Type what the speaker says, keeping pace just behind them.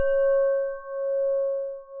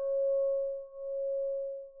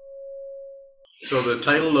So the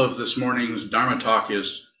title of this morning's Dharma talk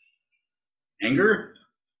is Anger?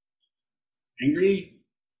 Angry?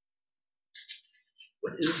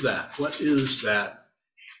 What is that? What is that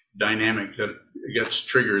dynamic that gets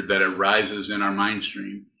triggered, that arises in our mind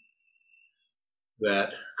stream, that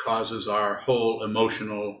causes our whole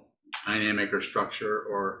emotional dynamic or structure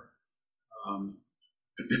or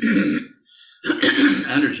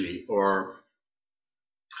energy, or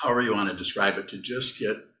however you want to describe it, to just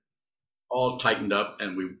get all tightened up,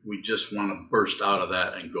 and we just want to burst out of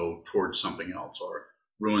that and go towards something else, or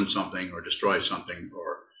ruin something, or destroy something,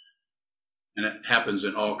 and it happens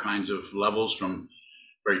in all kinds of levels, from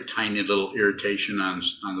very tiny little irritation on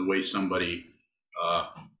the way somebody's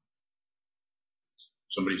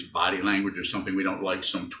body language or something we don't like,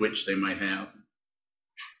 some twitch they might have,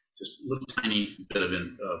 just a little tiny bit of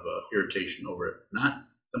irritation over it.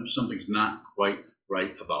 Something's not quite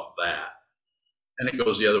right about that. And it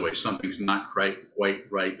goes the other way. Something's not quite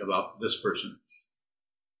right about this person.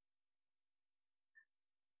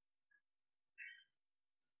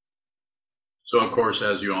 So, of course,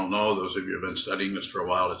 as you all know, those of you who have been studying this for a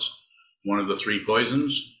while, it's one of the three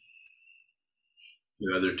poisons.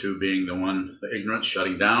 The other two being the one, the ignorance,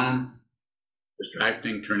 shutting down,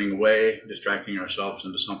 distracting, turning away, distracting ourselves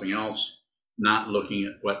into something else, not looking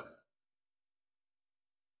at what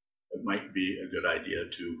it might be a good idea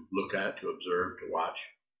to look at, to observe, to watch,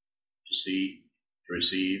 to see, to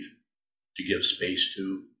receive, to give space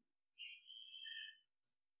to.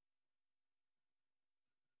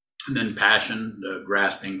 And then passion, the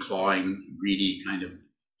grasping, clawing, greedy kind of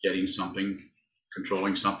getting something,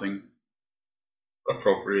 controlling something,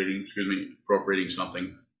 appropriating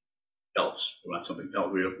something else. We want something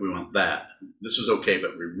else. We want that. This is okay,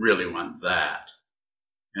 but we really want that.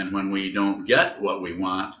 And when we don't get what we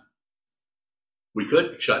want, we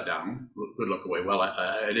could shut down, we could look away. Well,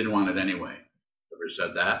 I didn't want it anyway. Ever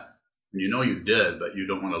said that? And you know you did, but you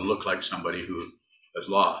don't want to look like somebody who has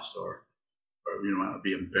lost, or you don't want to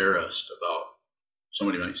be embarrassed about,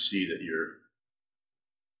 somebody might see that you're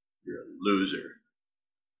a loser.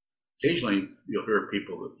 Occasionally, you'll hear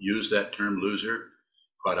people that use that term loser,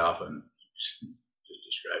 quite often just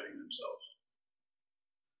describing themselves.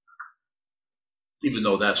 Even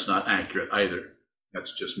though that's not accurate either,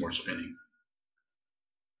 that's just more spinning.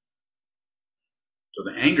 So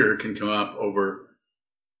the anger can come up over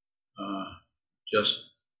just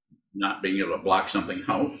not being able to block something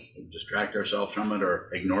out, distract ourselves from it, or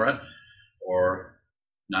ignore it, or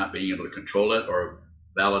not being able to control it, or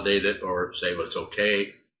validate it, or say, well, it's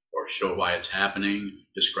okay, or show why it's happening,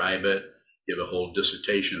 describe it, give a whole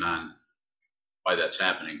dissertation on why that's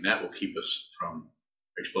happening. That will keep us from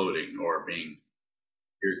exploding or being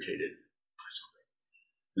irritated by something.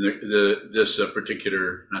 And this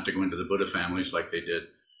particular, not to go into the Buddha families like they did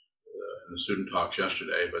in the student talks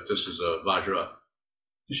yesterday, but this is a Vajra.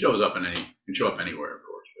 It shows up can show up anywhere, of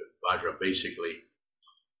course, but Vajra basically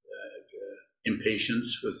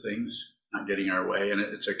impatience with things, not getting our way, and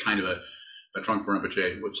it's a kind of a Trungpa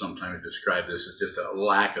Rinpoche would sometimes describe this as just a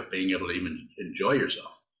lack of being able to even enjoy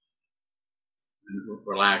yourself and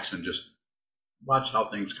relax and just watch how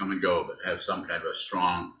things come and go, but have some kind of a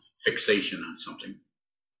strong fixation on something.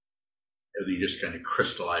 Everything just kind of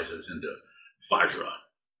crystallizes into Vajra.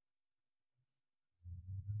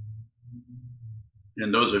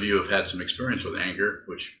 And those of you who have had some experience with anger,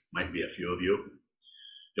 which might be a few of you,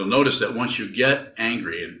 you'll notice that once you get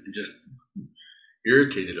angry and just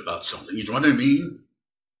irritated about something, you know what I mean?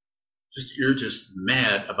 You're just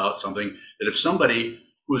mad about something, that if somebody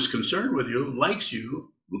who is concerned with you, likes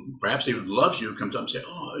you, perhaps even loves you, comes up and says,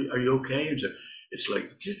 oh, are you okay? And so it's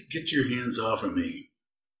like, just get your hands off of me.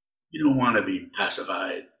 You don't want to be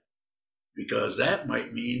pacified, because that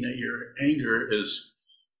might mean that your anger is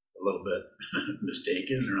a little bit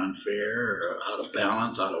mistaken or unfair or out of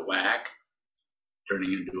balance, out of whack,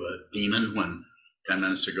 turning into a demon when 10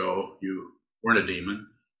 minutes ago you weren't a demon,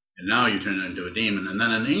 and now you turn into a demon. And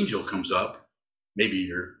then an angel comes up, maybe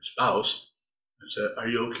your spouse, and says, are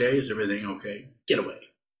you okay? Is everything okay? Get away.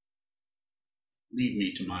 Leave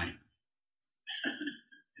me to my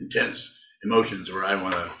intense emotions where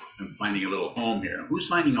I'm finding a little home here. Who's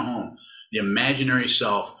finding a home? The imaginary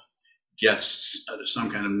self gets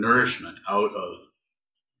some kind of nourishment out of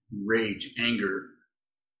rage, anger.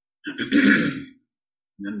 And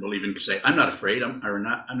then we'll even say, I'm not afraid. I am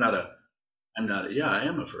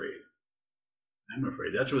afraid. I'm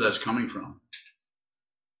afraid. That's where that's coming from.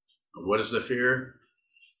 What is the fear?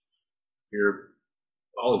 Fear,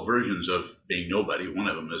 all versions of being nobody. One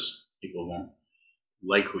of them is people won't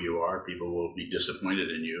like who you are. People will be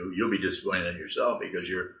disappointed in you. You'll be disappointed in yourself because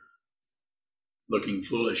you're looking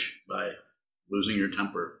foolish by losing your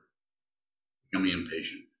temper, becoming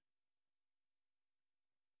impatient.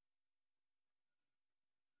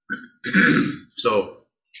 So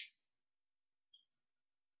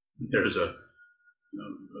there's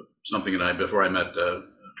something that before I met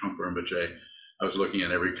Trungpa Rinpoche, I was looking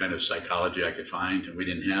at every kind of psychology I could find, and we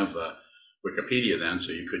didn't have Wikipedia then,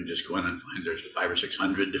 so you couldn't just go in and find there's 500 or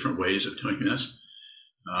 600 different ways of doing this.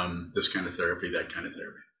 This kind of therapy, that kind of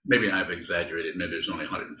therapy. Maybe I've exaggerated, maybe there's only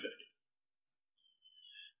 150.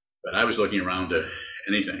 But I was looking around to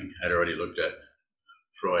anything. I'd already looked at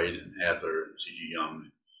Freud and Adler and C.G.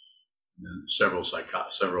 Jung, and then several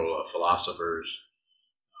philosophers,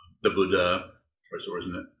 the Buddha. Of course, there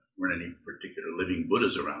weren't any particular living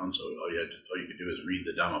Buddhas around, so all you could do is read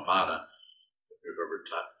the Dhammapada. If you've ever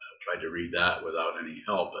tried to read that without any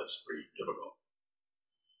help, that's pretty difficult.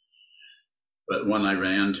 But one I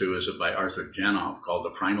ran into is by Arthur Janov called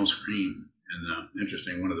The Primal Scream. And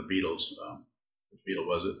interesting, one of the Beatles, which Beatle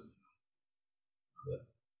was it? That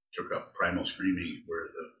took up primal screaming, where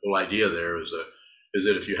the whole idea there is that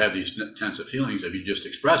if you have these intensive feelings, if you just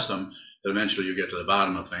express them, then eventually you get to the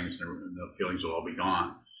bottom of things and the feelings will all be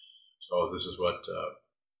gone. So this is what, was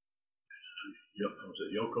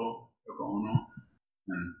it Yoko Ono?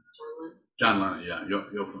 And John Lennon, yeah,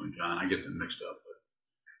 Yoko and John, I get them mixed up.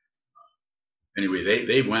 Anyway,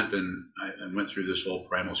 they went and went through this whole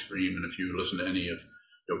primal scream, and if you listen to any of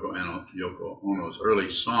Yoko Ono's early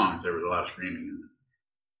songs, there was a lot of screaming and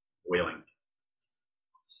wailing.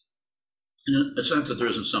 In a sense that there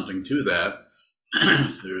isn't something to that.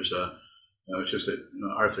 There's it's just that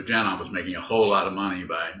Arthur Janov was making a whole lot of money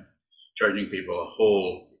by charging people a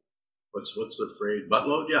whole, what's the phrase,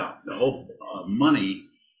 buttload? Yeah, the whole money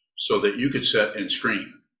so that you could sit and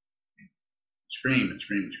scream. Scream and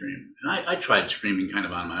scream and scream. And I tried screaming kind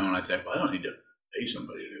of on my own. I thought, well, I don't need to pay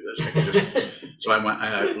somebody to do this. I could just, so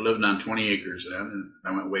I lived on 20 acres then, and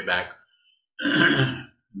I went way back,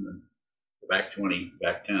 back 20,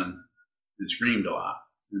 back 10, and screamed a lot.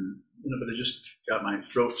 And, but it just got my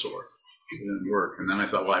throat sore. It didn't work. And then I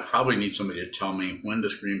thought, well, I probably need somebody to tell me when to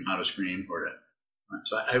scream, how to scream, or to.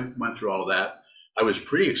 So I went through all of that. I was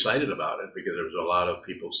pretty excited about it because there was a lot of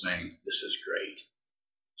people saying, this is great.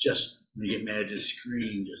 Just, when you get mad, just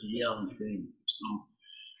scream, just yell and scream. So,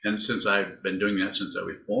 and since I've been doing that since I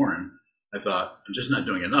was born, I thought, I'm just not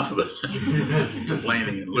doing enough of it.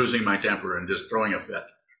 Complaining and losing my temper and just throwing a fit.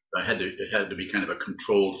 It had to be kind of a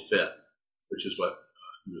controlled fit, which is what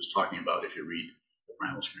he was talking about if you read The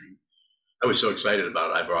Primal Scream. I was so excited about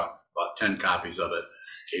it, I bought 10 copies of it,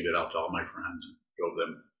 gave it out to all my friends, and drove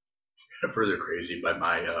them further crazy by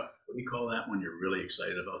my, what do you call that when you're really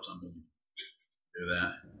excited about something? Do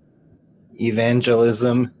that.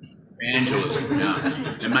 Evangelism,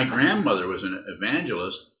 yeah. And my grandmother was an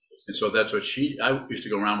evangelist, and so that's what I used to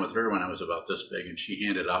go around with her when I was about this big, and she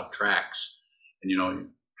handed out tracts, and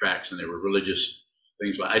tracts, and they were religious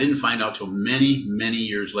things. I didn't find out till many, many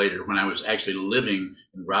years later when I was actually living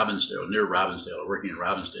in Robbinsdale, near Robbinsdale, working in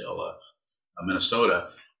Robbinsdale, Minnesota.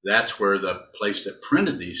 That's where the place that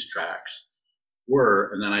printed these tracts were.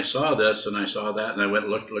 And then I saw this and I saw that, and I went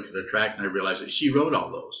and looked at the tract, and I realized that she wrote all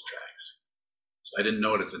those tracts. So I didn't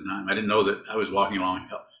know it at the time. I didn't know that I was walking along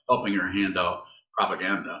helping her hand out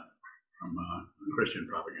propaganda from Christian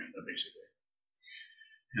propaganda, basically.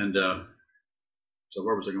 And so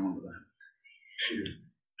where was I going with that?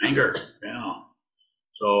 Anger, yeah.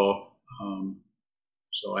 So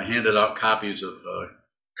I handed out copies of,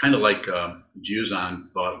 kind of like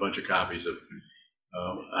Juzan bought a bunch of copies of,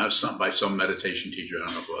 by some meditation teacher, I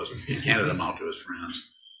don't know if it was, and he handed them out to his friends.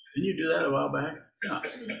 Didn't you do that a while back? Yeah.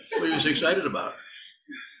 Well, he was excited about it.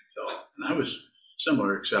 So, and I was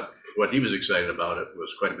similar, except what he was excited about it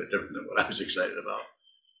was quite a bit different than what I was excited about.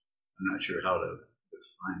 I'm not sure how to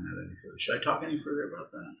define that any further. Should I talk any further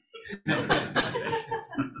about that?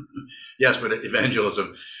 Yes, but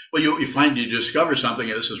evangelism. Well, you discover something,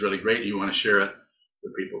 and this is really great, and you want to share it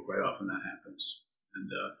with people. Quite often that happens,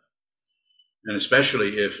 and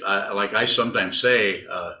especially if, like I sometimes say,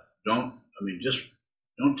 just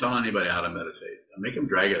don't tell anybody how to meditate. Make them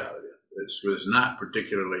drag it out of you. It's not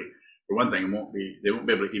particularly, for one thing, they won't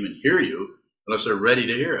be able to even hear you unless they're ready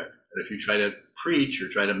to hear it. But if you try to preach or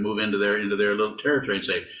try to move into their little territory and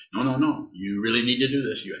say, no, you really need to do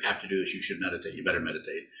this. You have to do this. You should meditate. You better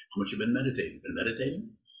meditate. How much you been meditating? You been meditating?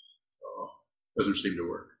 Doesn't seem to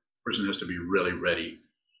work. A person has to be really ready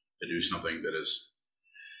to do something that is,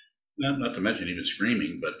 not to mention even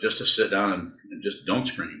screaming, but just to sit down and just don't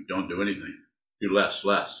scream. Don't do anything. Do less,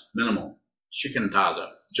 minimal. Shikantaza,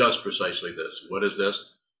 just precisely this. What is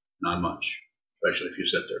this? Not much, especially if you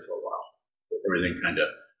sit there for a while. Everything kind of,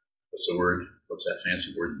 what's the word? What's that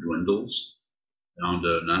fancy word? Dwindles. down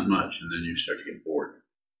to not much, and then you start to get bored.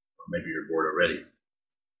 Or maybe you're bored already.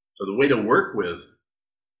 So the way to work with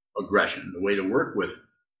aggression, the way to work with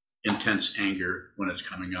intense anger when it's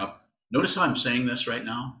coming up, notice how I'm saying this right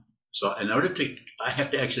now? So in order to, I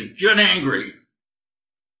have to actually get angry.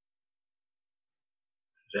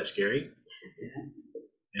 Is that scary?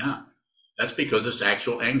 Yeah. That's because it's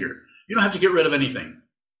actual anger. You don't have to get rid of anything.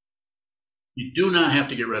 You do not have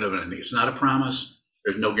to get rid of anything. It's not a promise.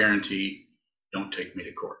 There's no guarantee. Don't take me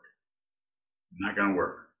to court. Not going to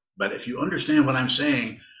work. But if you understand what I'm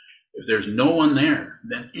saying, if there's no one there,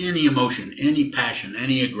 then any emotion, any passion,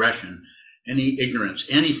 any aggression, any ignorance,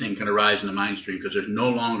 anything can arise in the mind stream because there's no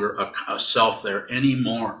longer a self there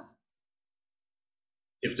anymore.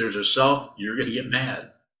 If there's a self, you're going to get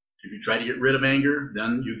mad. If you try to get rid of anger,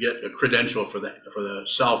 then you get a credential for the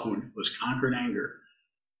self who was conquered anger.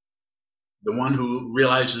 The one who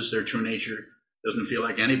realizes their true nature doesn't feel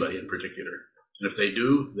like anybody in particular. And if they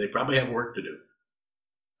do, they probably have work to do.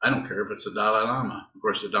 I don't care if it's the Dalai Lama. Of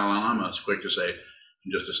course, the Dalai Lama is quick to say,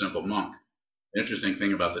 I'm just a simple monk. The interesting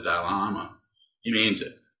thing about the Dalai Lama, he means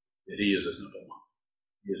it, that he is a simple monk.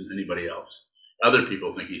 He isn't anybody else. Other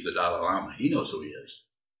people think he's the Dalai Lama. He knows who he is.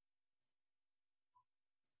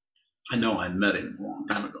 I know I met him a long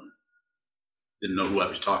time ago. Didn't know who I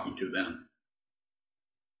was talking to then.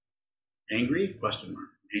 Angry? Question mark.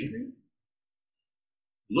 Angry?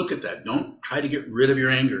 Look at that. Don't try to get rid of your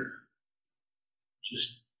anger.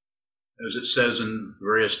 Just, as it says in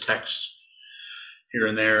various texts here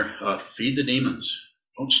and there, feed the demons.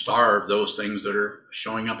 Don't starve those things that are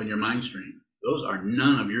showing up in your mind stream. Those are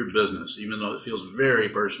none of your business, even though it feels very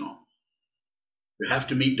personal. You have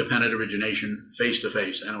to meet dependent origination face to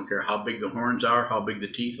face. I don't care how big the horns are, how big the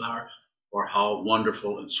teeth are, or how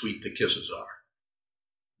wonderful and sweet the kisses are.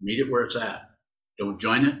 Meet it where it's at. Don't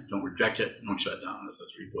join it, don't reject it, don't shut down the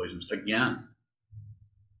three poisons. Again,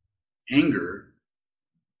 anger,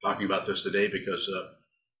 talking about this today because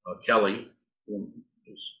Kelly, who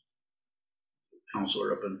is a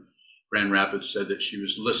counselor up in Grand Rapids, said that she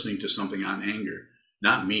was listening to something on anger.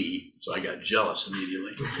 Not me, so I got jealous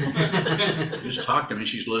immediately. Just talk to me.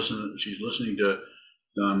 She's listening to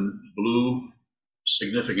Blue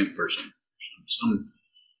Significant Person.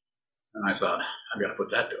 And I thought, I've got to put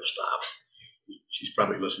that to a stop. She's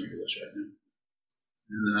probably listening to this right now.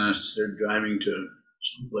 And they're driving to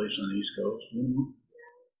someplace on the East Coast.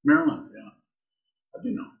 Maryland, yeah. How do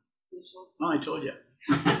you know? Oh, I told you.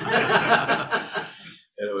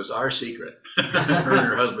 It was our secret. Her and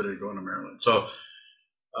her husband are going to Maryland. So,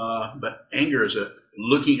 but anger is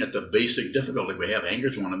looking at the basic difficulty we have. Anger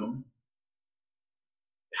is one of them.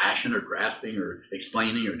 Passion or grasping or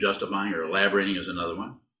explaining or justifying or elaborating is another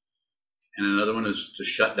one. And another one is to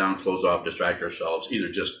shut down, close off, distract ourselves, either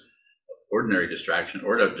just ordinary distraction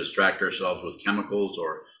or to distract ourselves with chemicals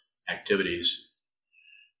or activities.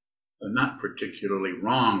 They're not particularly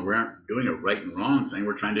wrong. We aren't doing a right and wrong thing.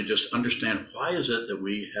 We're trying to just understand why is it that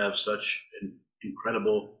we have such an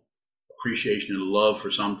incredible appreciation and love for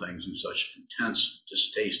some things and such intense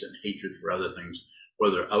distaste and hatred for other things,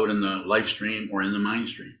 whether out in the life stream or in the mind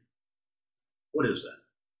stream. What is that?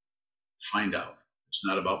 Find out. It's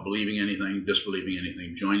not about believing anything, disbelieving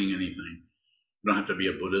anything, joining anything. You don't have to be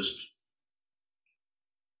a Buddhist.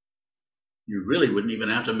 You really wouldn't even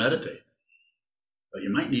have to meditate. But you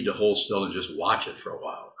might need to hold still and just watch it for a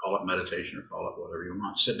while. Call it meditation or call it whatever you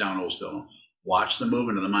want. Sit down, hold still, watch the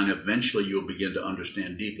movement of the mind. Eventually you'll begin to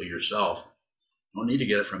understand deeply yourself. You don't need to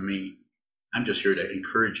get it from me. I'm just here to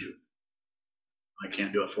encourage you. I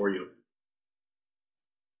can't do it for you.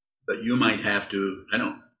 But you might have to, I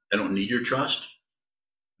don't need your trust.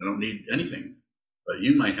 I don't need anything. But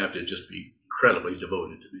you might have to just be incredibly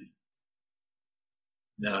devoted to me.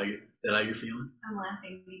 Is that how you're feeling? I'm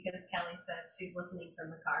laughing because Kelly says she's listening from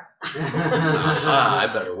the car. I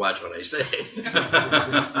better watch what I say.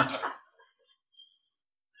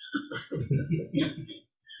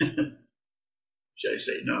 Should I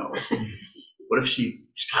say no? What if she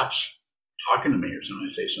stops talking to me or something?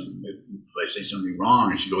 If I say something wrong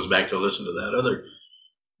and she goes back to listen to that other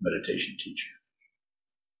meditation teacher.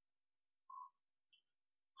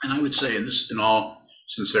 And I would say, in all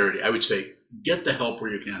sincerity, I would say, get the help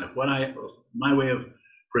where you can. If my way of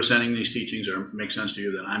presenting these teachings make sense to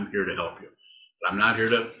you, then I'm here to help you. But I'm not here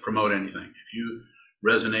to promote anything. If you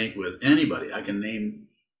resonate with anybody, I can name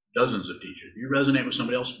dozens of teachers. If you resonate with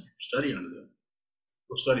somebody else, study under them.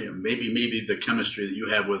 Go study them. Maybe the chemistry that you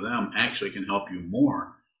have with them actually can help you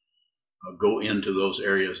more go into those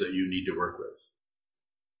areas that you need to work with.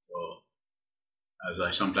 So, as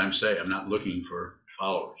I sometimes say, I'm not looking for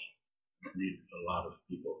followers. I don't need a lot of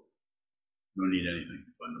people. I don't need anything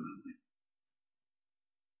fundamentally.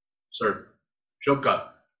 Sir, Shoka.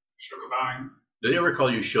 Shokabang. Do they ever call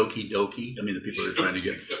you Shoki Doki? I mean, the people that are trying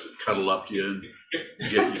to cuddle up to you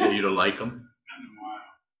and get you to like them?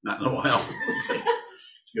 Not in a while.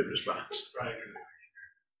 Good response. Right.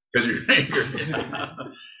 Because you're angry.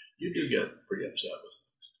 You do get pretty upset with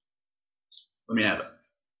things. Let me have it.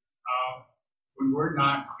 When we're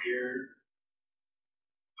not clear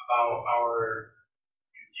about our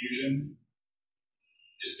confusion,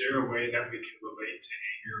 is there a way that we can relate to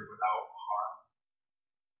anger without harm?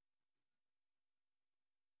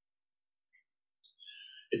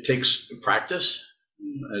 It takes practice,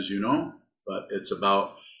 as you know, but it's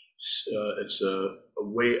about it's a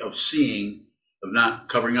way of seeing, of not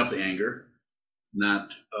covering up the anger, not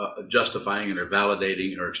justifying it or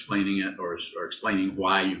validating or explaining it or explaining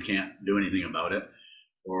why you can't do anything about it,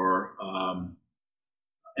 or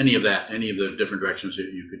any of that, any of the different directions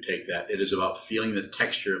that you could take that. It is about feeling the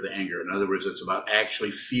texture of the anger. In other words, it's about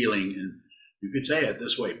actually feeling, and you could say it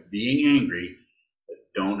this way, being angry, but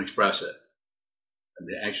don't express it. And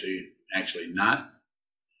actually not.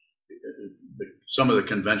 Some of the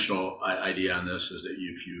conventional idea on this is that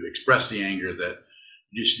if you express the anger, that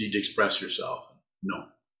you just need to express yourself. No,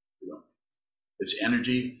 you don't. It's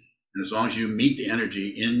energy, and as long as you meet the energy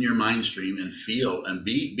in your mind stream and feel and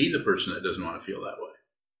be the person that doesn't want to feel that way,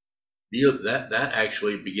 that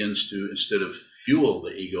actually begins to, instead of fuel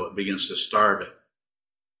the ego, it begins to starve it,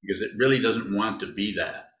 because it really doesn't want to be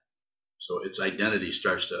that. So its identity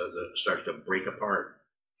starts to break apart,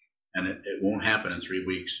 and it won't happen in 3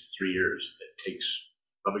 weeks, 3 years. It's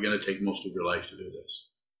probably going to take most of your life to do this.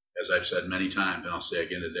 As I've said many times, and I'll say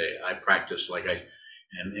again today, I practice like I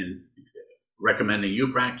am in recommending you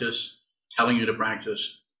practice, telling you to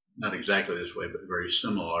practice, not exactly this way, but very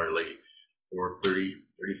similarly, for 30,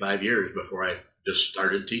 35 years before I just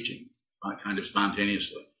started teaching, kind of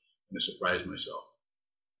spontaneously. And I surprised myself.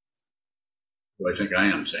 Do I think I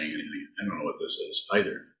am saying anything? I don't know what this is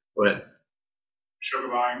either. Go ahead.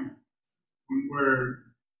 Shokabang, when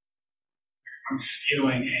I'm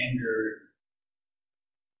feeling anger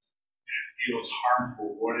and it feels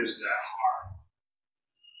harmful, what is that harm?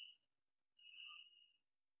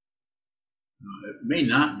 It may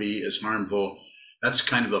not be as harmful. That's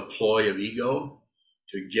kind of a ploy of ego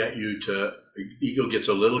to get you to, ego gets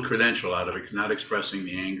a little credential out of it, not expressing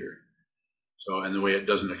the anger. So, and the way it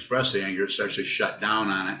doesn't express the anger, it starts to shut down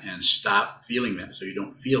on it and stop feeling that, so you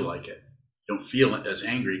don't feel like it. You don't feel it as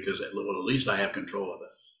angry because, well, at least I have control of it.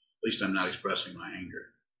 At least I'm not expressing my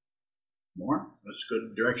anger. More? That's a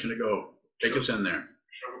good direction to go. Take us in there.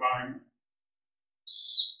 Shokabang,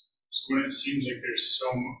 so when it seems like there's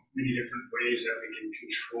so many different ways that we can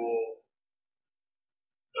control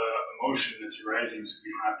the emotion that's arising so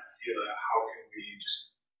we don't have to feel it, how can we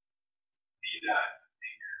just be that?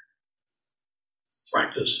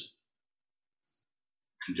 Practice.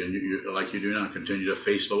 Continue, like you do now, continue to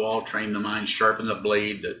face the wall, train the mind, sharpen the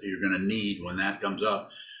blade that you're going to need when that comes up,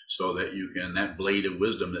 so that you can, that blade of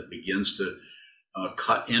wisdom that begins to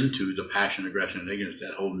cut into the passion, aggression, and ignorance,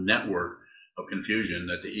 that whole network of confusion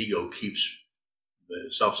that the ego keeps,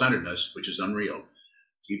 the self-centeredness, which is unreal,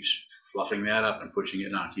 keeps fluffing that up and pushing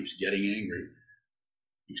it down, keeps getting angry,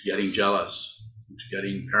 keeps getting jealous, keeps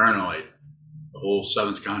getting paranoid. The whole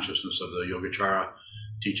seventh consciousness of the Yogacara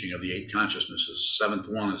teaching of the 8 consciousnesses, the 7th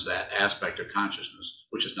one is that aspect of consciousness,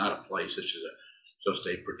 which is not a place, it's just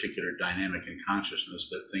a particular dynamic in consciousness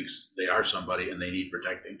that thinks they are somebody and they need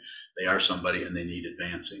protecting, they are somebody and they need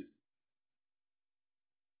advancing.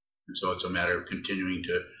 And so it's a matter of continuing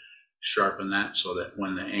to sharpen that, so that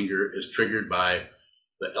when the anger is triggered by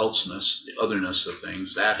the elseness, the otherness of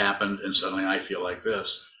things, that happened and suddenly I feel like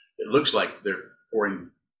this. It looks like they're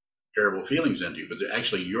pouring terrible feelings into you, but they're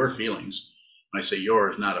actually your feelings. When I say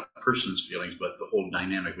yours, not a person's feelings, but the whole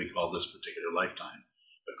dynamic we call this particular lifetime.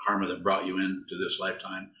 The karma that brought you into this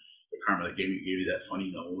lifetime, the karma that gave you that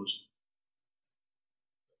funny nose.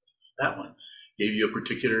 That one gave you a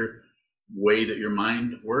particular way that your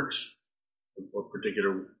mind works, or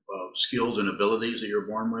particular skills and abilities that you're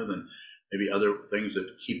born with, and maybe other things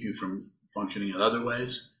that keep you from functioning in other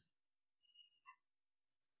ways.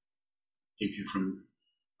 Keep you from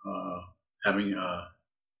having a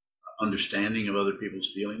understanding of other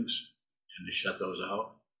people's feelings, and to shut those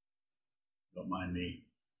out. Don't mind me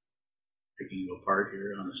picking you apart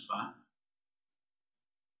here on the spot.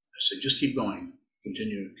 I say just keep going.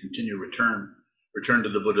 Continue, return to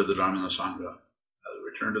the Buddha, the Dharma, and the Sangha.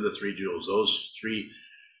 Return to the 3 jewels. Those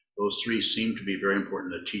three seem to be very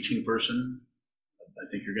important. A teaching person, I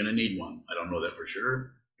think you're going to need one. I don't know that for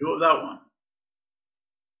sure. Do it without one.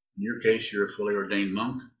 In your case, you're a fully ordained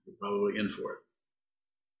monk. You're probably in for it.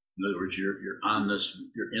 In other words, you're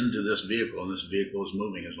into this vehicle, and this vehicle is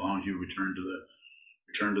moving. As long as you return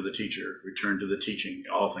to the teacher, return to the teaching.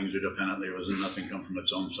 All things are dependent. There was nothing come from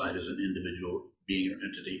its own side as an individual being or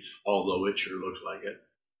entity, although it sure looks like it.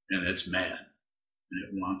 And it's mad. And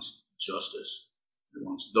it wants justice. It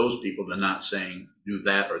wants those people that are not saying, do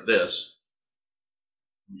that or this.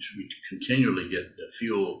 We continually get the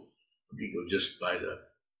fuel of ego just by the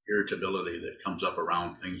irritability that comes up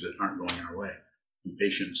around things that aren't going our way.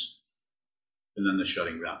 Impatience. And then the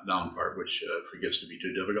shutting down part, which if it gets to be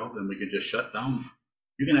too difficult, then we can just shut down.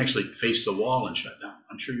 You can actually face the wall and shut down.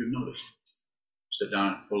 I'm sure you've noticed. Sit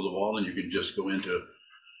down, pull the wall, and you can just go into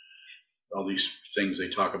all these things they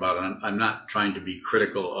talk about. And I'm not trying to be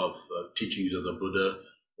critical of the teachings of the Buddha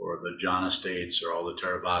or the jhana states or all the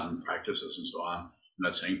Theravadan practices and so on. I'm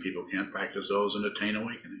not saying people can't practice those and attain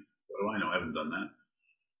awakening. What do I know? I haven't done that.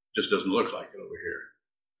 It just doesn't look like it over here.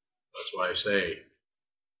 That's why I say,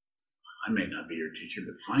 I may not be your teacher,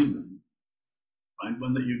 but find them. Find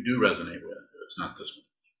one that you do resonate with. It's not this one.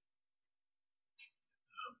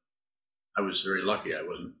 I was very lucky. I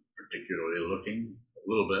wasn't particularly looking a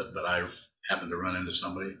little bit, but I happened to run into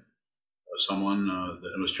someone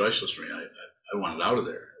that was choiceless for me. I wanted out of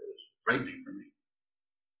there. It was frightening for me.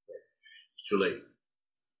 It's too late.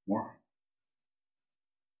 More?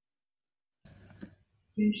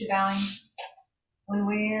 Future going. When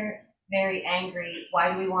we're very angry,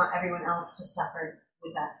 why do we want everyone else to suffer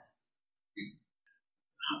with us?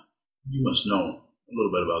 You must know a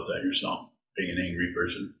little bit about that yourself, being an angry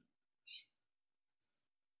person.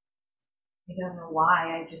 I don't know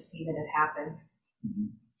why, I just see that it happens. Mm-hmm.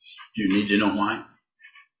 Do you need to know why?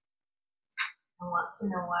 I want to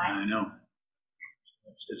know why. I know.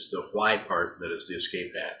 It's the why part that is the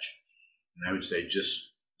escape hatch. And I would say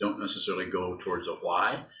just don't necessarily go towards a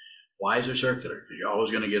why. Whys are circular, because you're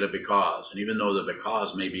always going to get a because. And even though the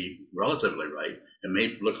because may be relatively right, it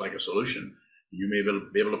may look like a solution, you may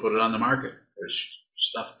be able to put it on the market. There's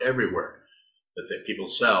stuff everywhere that people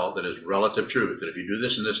sell that is relative truth, that if you do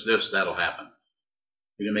this and this, that'll happen.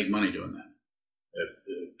 You can make money doing that. If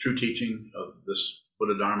the true teaching of this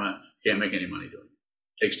Buddha Dharma, you can't make any money doing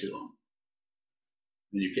it. It takes too long.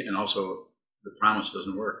 And you can, and also the promise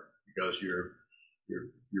doesn't work because you're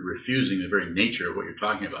refusing the very nature of what you're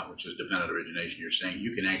talking about, which is dependent origination. You're saying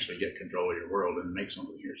you can actually get control of your world and make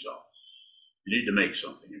something of yourself. You need to make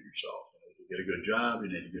something of yourself. You need to get a good job. You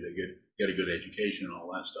need to get a good education and all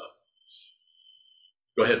that stuff.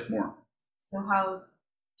 Go ahead, more. So how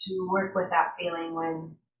to work with that feeling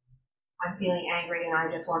when I'm feeling angry and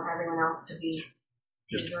I just want everyone else to be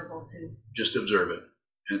miserable too? Just observe it,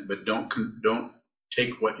 but don't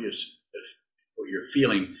take what you're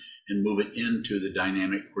feeling and move it into the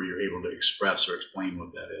dynamic where you're able to express or explain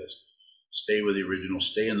what that is. Stay with the original.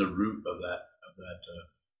 Stay in the root of that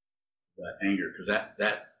anger, because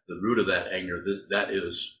the root of that anger, that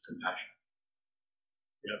is compassion.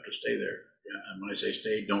 You have to stay there. Yeah, and when I say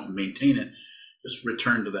stay, don't maintain it. Just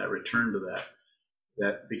return to that.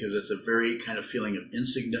 That because it's a very kind of feeling of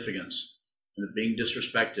insignificance and of being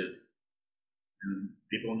disrespected, and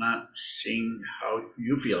people not seeing how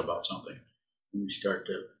you feel about something. And we start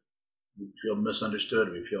to feel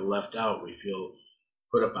misunderstood. We feel left out. We feel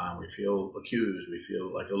put upon. We feel accused. We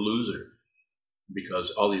feel like a loser because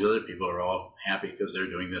all these other people are all happy because they're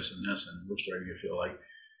doing this and this, and we're starting to feel like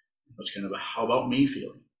it's kind of a how about me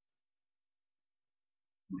feeling.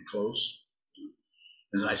 Am I close?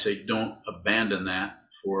 And I say don't abandon that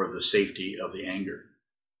for the safety of the anger.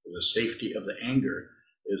 The safety of the anger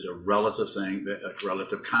is a relative thing, a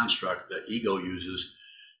relative construct that ego uses.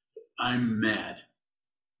 I'm mad.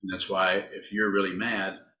 And that's why if you're really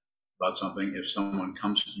mad about something, if someone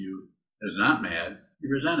comes to you and is not mad, you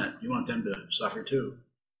resent it. You want them to suffer too.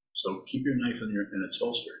 So keep your knife in its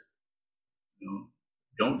holster. You know,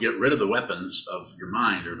 don't get rid of the weapons of your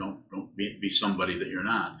mind, or don't be somebody that you're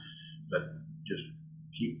not. But just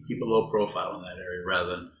keep a low profile in that area rather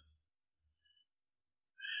than,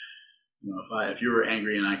 you know, if you were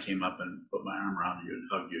angry and I came up and put my arm around you and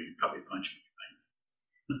hugged you, you'd probably punch me.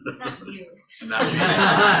 Not you. Not me.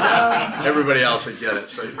 Yeah. Everybody else would get it.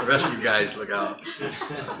 So the rest of you guys look out.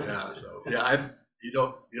 Yeah. So yeah, you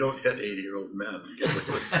don't hit 80-year-old men.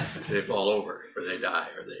 They fall over, or they die,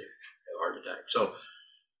 or they have a heart attack. So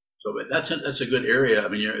but that's a good area. I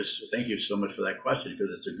mean, thank you so much for that question,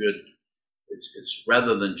 because it's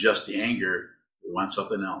rather than just the anger, we want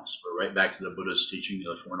something else. We're right back to the Buddha's teaching,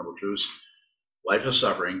 the Four Noble Truths. Life is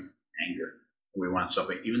suffering, anger. We want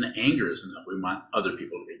something. Even the anger is enough. We want other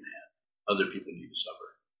people to be mad. Other people need to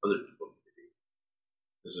suffer. Other people need to be.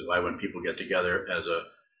 This is why when people get together as a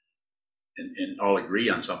and all agree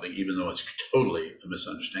on something, even though it's totally a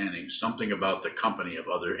misunderstanding. Something about the company of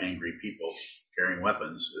other angry people carrying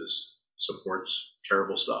weapons supports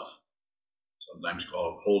terrible stuff. Sometimes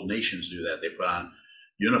called whole nations do that. They put on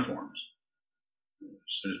uniforms.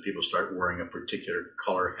 As soon as people start wearing a particular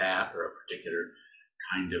color hat or a particular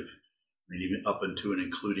kind of, I mean, even up into and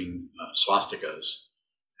including swastikas,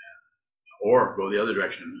 or go the other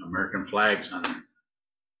direction, American flags on there.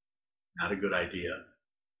 Not a good idea.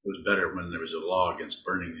 It was better when there was a law against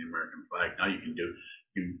burning the American flag. Now you can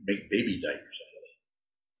make baby diapers out of it.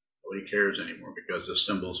 Nobody cares anymore because the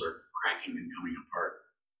symbols are cracking and coming apart.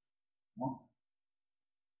 Well,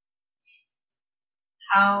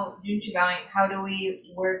 How do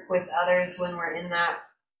we work with others when we're in that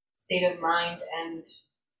state of mind and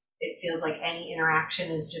it feels like any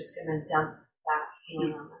interaction is just going to dump that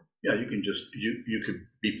feeling on them? Yeah, you can just, you could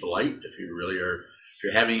be polite if you really are, if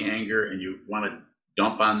you're having anger and you want to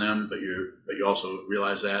dump on them, but you also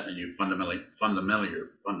realize that, and you your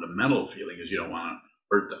fundamental feeling is you don't want to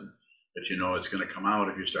hurt them, but you know it's going to come out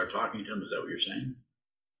if you start talking to them. Is that what you're saying?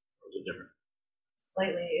 Or is it different?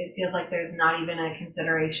 Slightly. It feels like there's not even a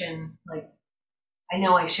consideration. Like, I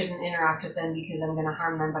know I shouldn't interact with them because I'm going to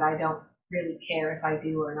harm them, but I don't really care if I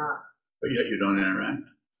do or not. But yet you don't interact?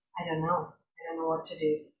 I don't know. I don't know what to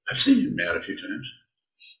do. I've seen you mad a few times.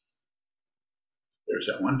 There's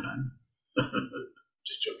that one time.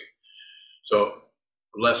 Just joking. So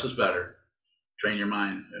less is better. Train your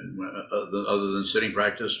mind. And other than sitting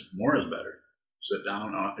practice, more is better. Sit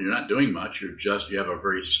down. You're not doing much. You have a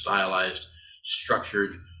very stylized,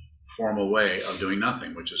 structured, formal way of doing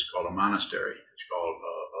nothing, which is called a monastery. It's called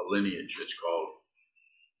a lineage. It's called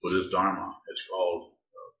Buddhist Dharma. It's called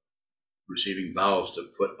receiving vows to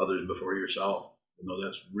put others before yourself. You know,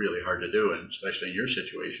 that's really hard to do, and especially in your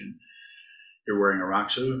situation, you're wearing a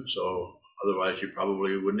rakusu, so otherwise you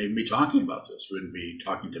probably wouldn't even be talking about this. You wouldn't be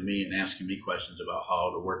talking to me and asking me questions about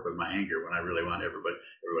how to work with my anger when I really want everybody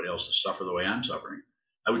else to suffer the way I'm suffering.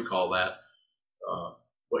 I would call that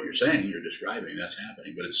what you're saying, you're describing, that's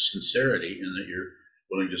happening, but it's sincerity in that you're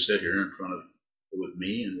willing to sit here in front of with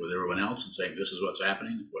me and with everyone else and saying, this is what's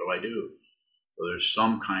happening, what do I do? So there's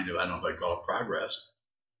some kind of, I don't know if I'd call it progress,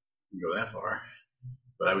 you can go that far,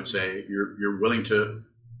 but I would say you're willing to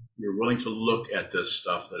look at this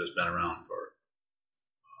stuff that has been around for,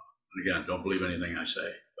 and again, don't believe anything I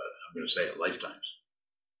say, but I'm going to say it lifetimes.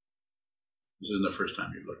 This isn't the first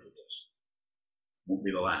time you've looked at this. It won't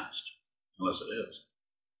be the last, unless it is.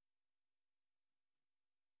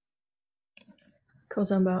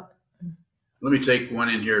 Kozan, let me take one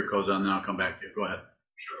in here, Kozan, then I'll come back to you. Go ahead.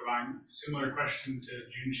 Sure, Vine. Similar question to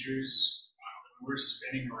Junshu's. When we're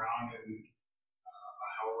spinning around in a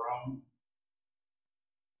hell realm,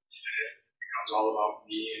 it becomes all about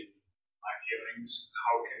me and my feelings.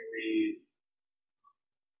 How can we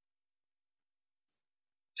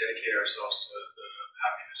dedicate ourselves to the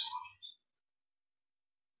happiness of others?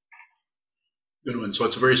 Good one. So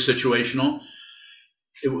it's very situational.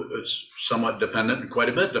 It's somewhat dependent, and quite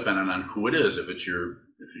a bit dependent on who it is. If it's your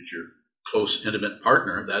close, intimate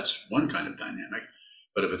partner, that's one kind of dynamic.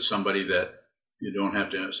 But if it's somebody that you don't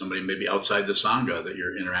have to, somebody maybe outside the Sangha that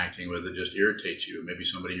you're interacting with that just irritates you, maybe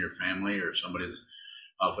somebody in your family or somebody that's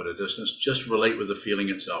off at a distance, just relate with the feeling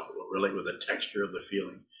itself, relate with the texture of the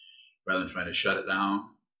feeling, rather than trying to shut it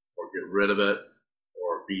down or get rid of it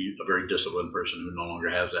or be a very disciplined person who no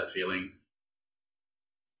longer has that feeling.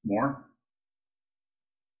 More?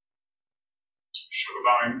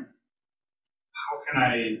 Shugabang, how can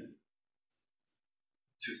I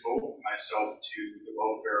devote myself to the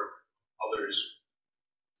welfare of others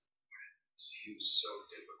when it seems so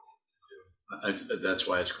difficult to do? That's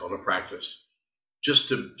why it's called a practice. Just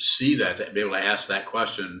to see that, to be able to ask that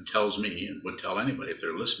question tells me, and would tell anybody if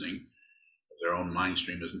they're listening, if their own mind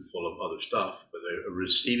stream isn't full of other stuff, but they're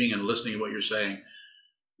receiving and listening to what you're saying.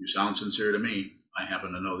 You sound sincere to me. I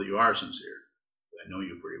happen to know that you are sincere. I know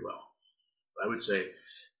you pretty well. I would say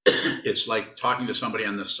it's like talking to somebody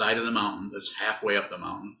on the side of the mountain that's halfway up the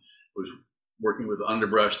mountain, who's working with the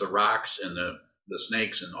underbrush, the rocks, and the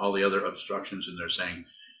snakes and all the other obstructions, and they're saying,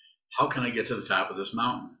 how can I get to the top of this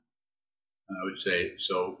mountain? And I would say,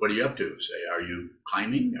 so what are you up to? Say, are you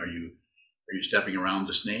climbing? Are you stepping around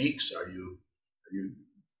the snakes? Are you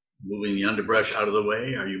moving the underbrush out of the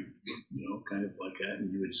way? Are you, kind of like that?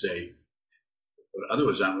 And you would say, in other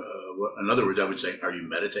words, I would say, are you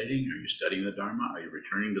meditating? Are you studying the Dharma? Are you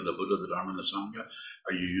returning to the Buddha, the Dharma, and the Sangha?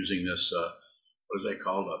 Are you using this, what is that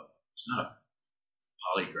called? It's not a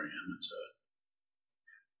polygram, it's a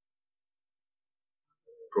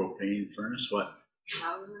propane furnace. What?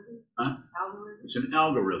 Algorithm? Huh? Algorithm? It's an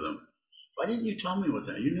algorithm. Why didn't you tell me what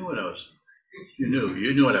that? You knew what I was. You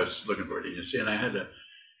knew what I was looking for, didn't you see? And I had to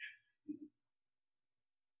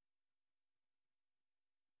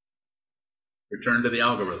return to the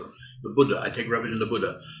algorithm. The Buddha, I take refuge in the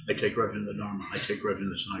Buddha. I take refuge in the Dharma. I take refuge in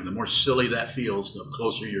the Sangha. The more silly that feels, the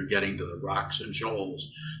closer you're getting to the rocks and shoals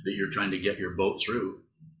that you're trying to get your boat through.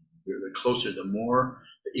 The closer, the more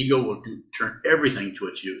the ego will turn everything to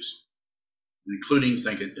its use, including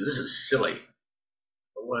thinking, this is silly.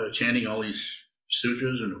 Chanting all these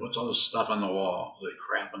sutras and what's all this stuff on the wall, the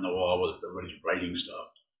crap on the wall with everybody's writing stuff.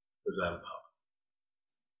 What's that about?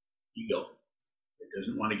 Ego. It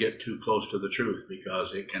doesn't want to get too close to the truth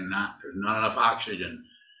because it cannot, there's not enough oxygen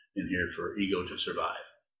in here for ego to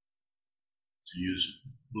survive, to use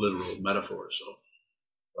literal metaphors. So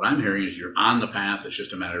what I'm hearing is you're on the path. It's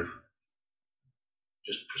just a matter of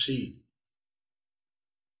just proceed.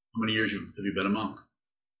 How many years have you been a monk?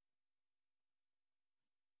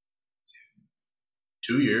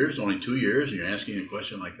 2 years, only 2 years, and you're asking a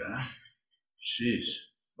question like that? Jeez,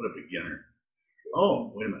 what a beginner.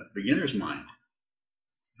 Oh, wait a minute, Beginner's Mind.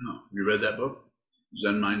 Oh, have you read that book?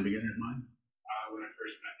 Zen Mind, Beginner's Mind? When I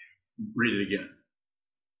first met you. Read it again.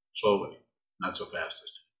 Slowly, not so fast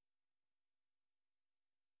this time.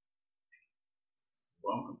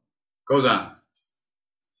 Welcome. Goes on.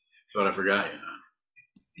 Thought I forgot you, huh?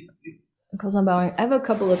 Goes on bowing. I have a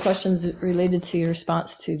couple of questions related to your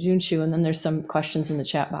response to Junshu, and then there's some questions in the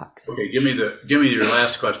chat box. Okay, give me your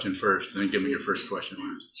last question first, and then give me your first question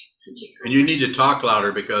last. And you need to talk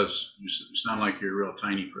louder because you sound like you're a real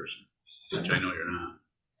tiny person, which I know you're not.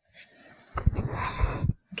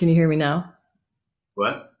 Can you hear me now?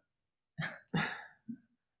 What?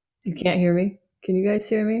 You can't hear me? Can you guys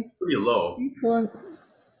hear me? Pretty low. Well,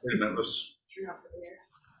 Wait a minute, let's. Turn off the air.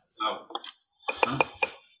 Oh. Huh?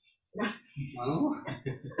 You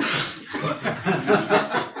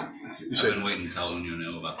I've been waiting to tell you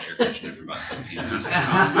know about the air conditioner for about 15 minutes.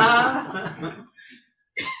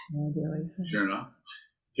 Sure enough.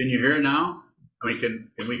 Can you hear it now? I mean,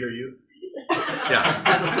 can we hear you?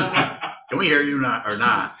 Yeah. Can we hear you or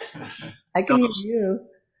not? I can hear you.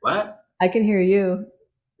 What? I can hear you.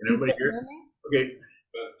 Can everybody hear? Okay,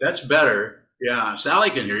 that's better. Yeah, Sally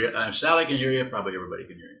can hear you. If Sally can hear you, probably everybody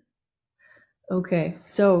can hear you. Okay,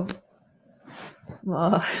 so,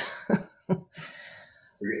 Forget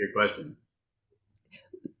your question.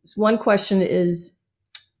 one question is,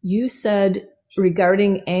 you said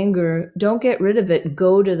regarding anger, don't get rid of it,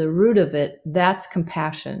 go to the root of it. That's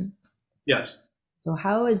compassion. Yes. So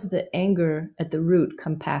how is the anger at the root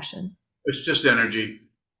compassion? It's just energy,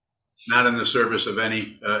 not in the service of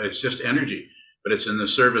any, it's just energy, but it's in the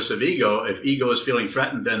service of ego. If ego is feeling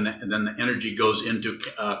threatened, then the energy goes into,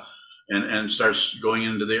 and starts going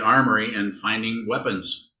into the armory and finding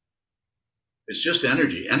weapons. It's just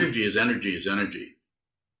energy. Energy is energy is energy.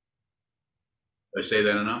 Did I say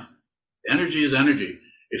that enough? Energy is energy.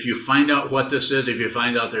 If you find out what this is, if you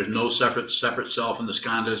find out there's no separate self in the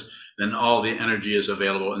skandhas, then all the energy is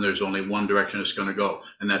available and there's only one direction it's going to go,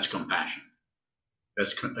 and that's compassion.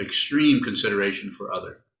 That's extreme consideration for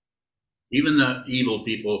other. Even the evil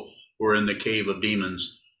people who are in the cave of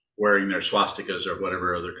demons wearing their swastikas or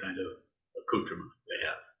whatever other kind of accoutrement they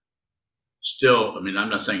have. Still, I mean, I'm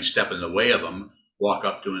not saying step in the way of them, walk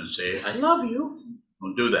up to them and say, I love you.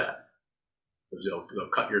 Don't do that, because they'll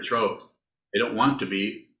cut your throat. They don't want to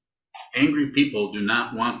be, angry people do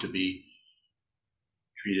not want to be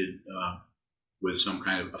treated with some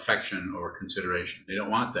kind of affection or consideration. They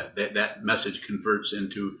don't want that. That message converts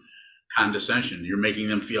into condescension. You're making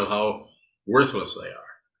them feel how worthless they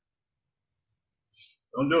are.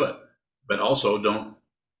 Don't do it. But also don't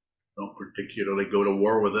particularly go to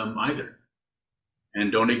war with them either.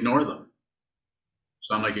 And don't ignore them.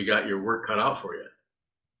 Sound like you got your work cut out for you.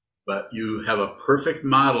 But you have a perfect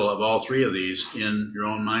model of all three of these in your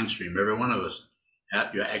own mind stream. Every one of us,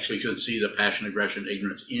 you actually should see the passion, aggression,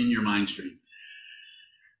 ignorance in your mind stream.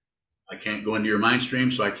 I can't go into your mind stream,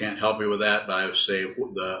 so I can't help you with that. But I would say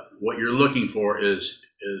what you're looking for is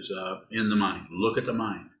in the mind. Look at the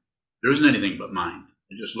mind. There isn't anything but mind.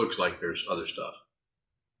 It just looks like there's other stuff.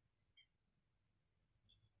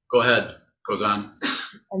 Go ahead. Goes on.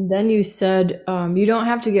 And then you said you don't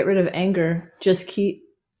have to get rid of anger. Just keep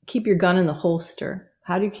your gun in the holster.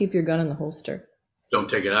 How do you keep your gun in the holster? Don't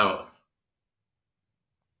take it out.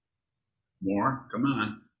 More? Come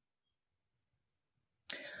on.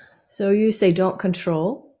 So you say don't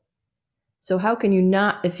control. So how can you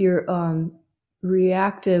not, if your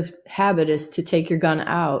reactive habit is to take your gun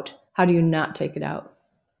out, how do you not take it out?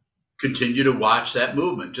 Continue to watch that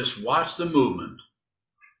movement. Just watch the movement.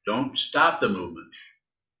 Don't stop the movement.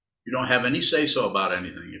 You don't have any say-so about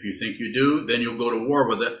anything. If you think you do, then you'll go to war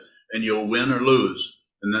with it and you'll win or lose.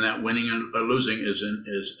 And then that winning or losing is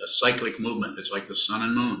a cyclic movement. It's like the sun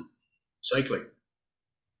and moon, cyclic.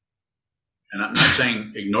 And I'm not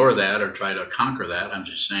saying ignore that or try to conquer that. I'm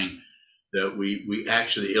just saying that we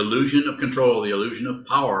actually, the illusion of control, the illusion of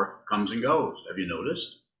power comes and goes. Have you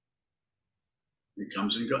noticed? It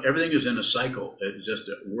comes and goes. Everything is in a cycle. It's just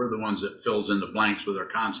that we're the ones that fills in the blanks with our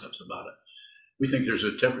concepts about it. We think there's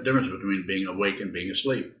a difference between being awake and being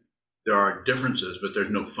asleep. There are differences, but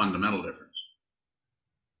there's no fundamental difference.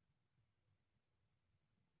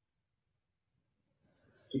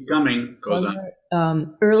 Keep coming, goes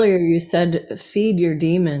on. Earlier you said feed your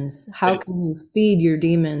demons. How Right. can you feed your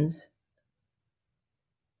demons?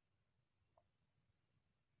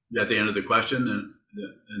 At the end of the question,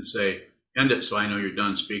 and say, end it so I know you're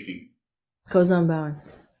done speaking. Goes on bowing.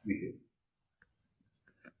 Thank you.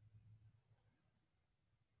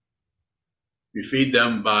 You feed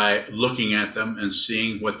them by looking at them and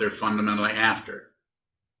seeing what they're fundamentally after.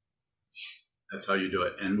 That's how you do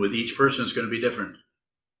it. And with each person, it's going to be different.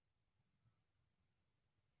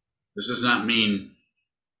 This does not mean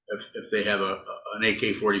if they have an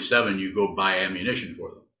AK-47, you go buy ammunition for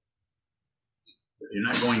them. You're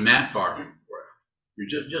not going that far for it. You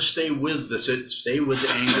just stay with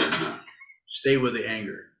the anger. Stay with the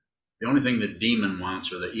anger. The only thing the demon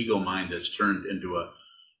wants, or the ego mind that's turned into a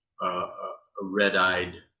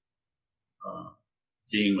red-eyed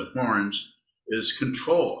being with horns, is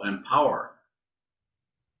control and power.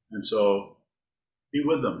 And so be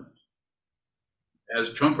with them. As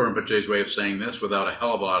Trungpa Rinpoche's way of saying this, without a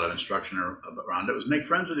hell of a lot of instruction around it, was make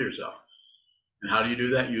friends with yourself. And how do you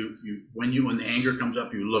do that? When the anger comes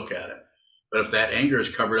up, you look at it. But if that anger is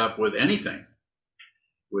covered up with anything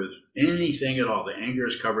at all, the anger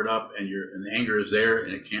is covered up, and the anger is there,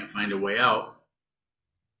 and it can't find a way out,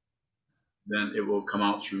 then it will come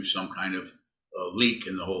out through some kind of leak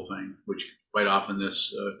in the whole thing, which quite often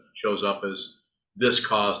this shows up as this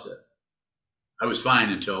caused it. I was fine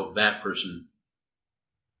until that person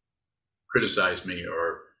criticized me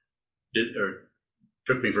or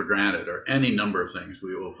took me for granted, or any number of things.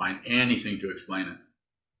 We will find anything to explain it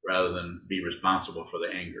rather than be responsible for the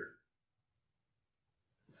anger.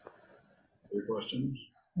 Other questions?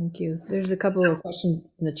 Thank you. There's a couple of questions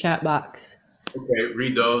in the chat box. Okay,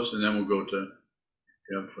 read those and then we'll go to, if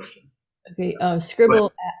you have a question. Okay,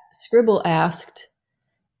 Scribble asked,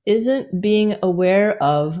 isn't being aware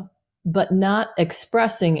of but not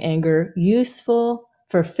expressing anger useful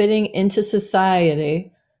for fitting into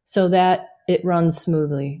society so that it runs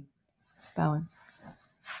smoothly? Bowing.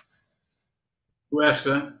 Who asked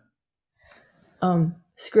that?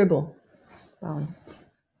 Scribble. Bowing.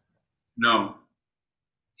 No.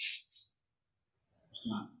 It's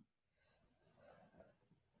not.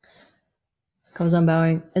 Goes on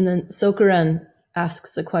bowing. And then Sokuren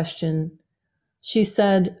asks a question. She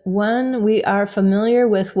said, when we are familiar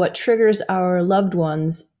with what triggers our loved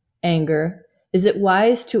ones' anger, is it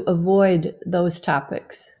wise to avoid those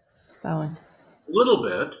topics? Bowing. A little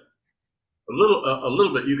bit. A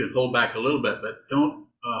little bit. You can hold back a little bit, but don't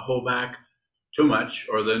hold back too much,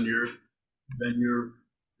 or then you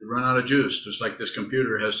run out of juice. Just like this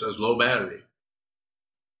computer says low battery.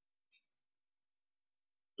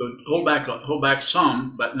 So hold back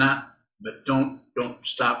some, but don't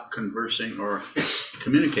stop conversing or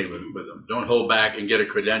communicate with them. Don't hold back and get a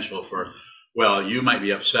credential for, well, you might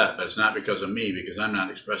be upset, but it's not because of me, because I'm not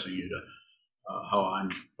expressing you to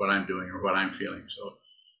what I'm doing or what I'm feeling. So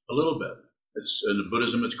a little bit. It's in the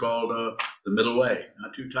Buddhism. It's called the middle way.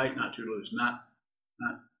 Not too tight, not too loose. Not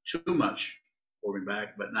too much holding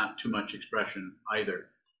back, but not too much expression either.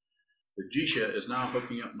 The Jisha is now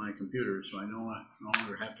hooking up my computer, so I no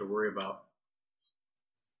longer have to worry about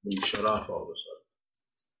being shut off all of a sudden.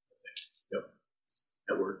 Okay. Yep,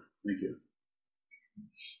 that worked. Thank you.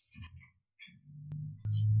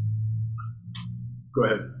 Go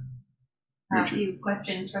ahead. A few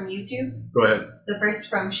questions from YouTube. Go ahead. The first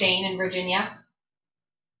from Shane in Virginia.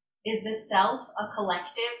 Is the self a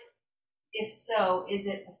collective? If so, is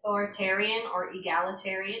it authoritarian or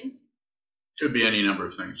egalitarian? Could be any number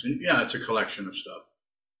of things. And yeah, it's a collection of stuff.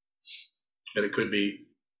 But it could be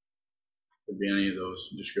any of those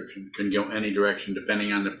descriptions. It can go any direction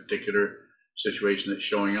depending on the particular situation that's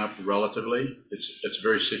showing up relatively. It's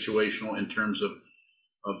very situational in terms of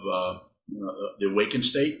the awakened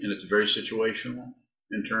state, and it's very situational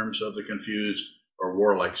in terms of the confused or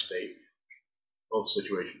warlike state. Both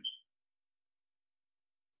situations.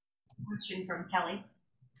 Question from Kelly.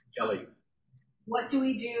 Kelly. What do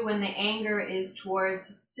we do when the anger is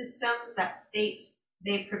towards systems that state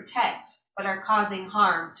they protect but are causing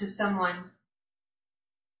harm to someone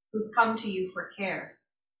who's come to you for care?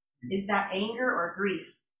 Is that anger or grief?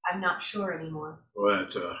 I'm not sure anymore. Well,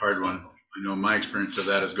 it's a hard one. I know my experience of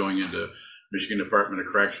that is going into Michigan Department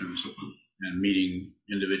of Corrections and meeting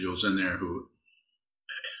individuals in there who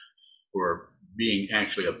are being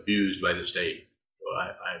actually abused by the state.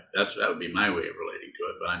 So that would be my way of relating to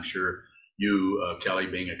it. But I'm sure you, Kelly,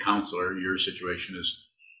 being a counselor, your situation is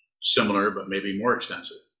similar, but maybe more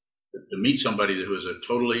extensive. To meet somebody who is a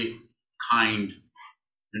totally kind,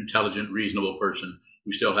 intelligent, reasonable person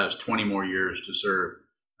who still has 20 more years to serve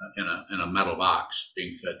in a metal box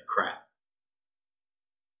being fed crap.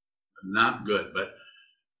 Not good, but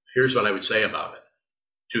here's what I would say about it.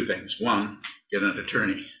 Two things. One, get an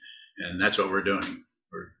attorney, and that's what we're doing.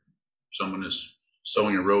 Someone is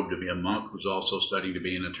sewing a robe to be a monk who's also studying to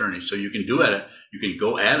be an attorney. So you can do it. You can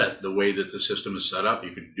go at it the way that the system is set up.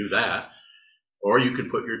 You can do that. Or you can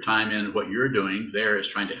put your time in. What you're doing there is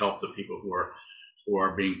trying to help the people who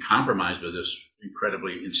are being compromised with this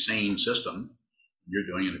incredibly insane system. You're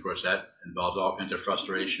doing it. Of course, that involves all kinds of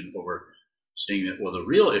frustration over seeing that, well, the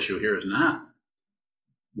real issue here is not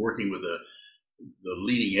working with the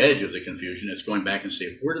leading edge of the confusion. It's going back and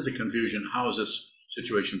saying, where did the confusion, how is this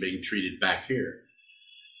situation being treated back here?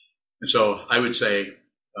 And so I would say,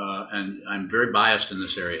 and I'm very biased in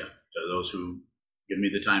this area, to those who give me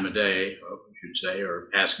the time of day, or should say, or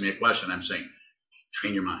ask me a question, I'm saying,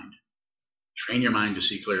 train your mind. Train your mind to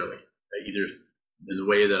see clearly, either in the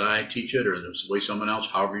way that I teach it or the way someone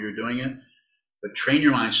else, however you're doing it. But train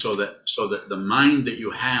your mind so that the mind that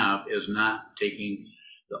you have is not taking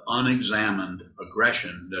the unexamined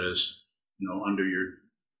aggression that is, under your,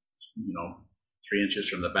 3 inches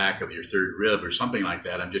from the back of your third rib or something like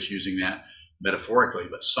that. I'm just using that metaphorically,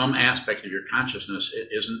 but some aspect of your consciousness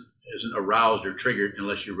isn't aroused or triggered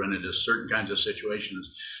unless you run into certain kinds of situations.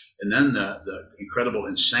 And then the incredible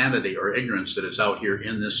insanity or ignorance that is out here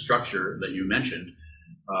in this structure that you mentioned,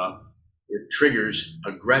 it triggers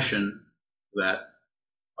aggression that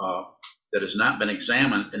has not been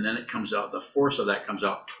examined, and then it comes out, the force of that comes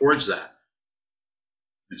out towards that.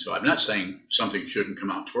 And so I'm not saying something shouldn't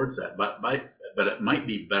come out towards that, but it might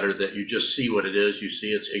be better that you just see what it is. You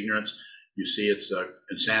see its ignorance, you see its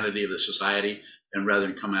insanity of the society, and rather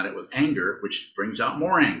than come at it with anger, which brings out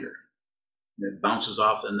more anger. It bounces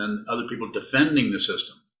off, and then other people defending the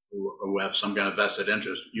system who have some kind of vested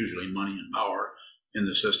interest, usually money and power in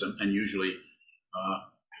the system, and usually, I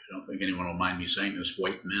don't think anyone will mind me saying this,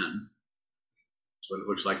 white men. That's what it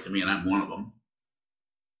looks like to me, and I'm one of them.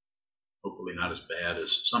 Hopefully not as bad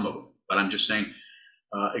as some of them. But I'm just saying,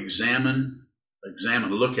 examine,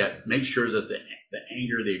 look at, make sure that the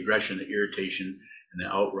anger, the aggression, the irritation, and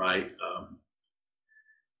the outright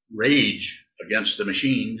rage against the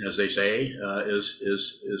machine, as they say,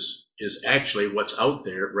 is actually what's out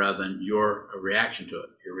there rather than your reaction to it.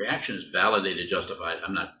 Your reaction is validated, justified.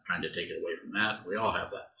 I'm not trying to take it away from that. We all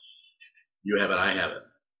have that. You have it, I have it.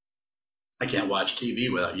 I can't watch TV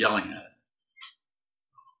without yelling at it.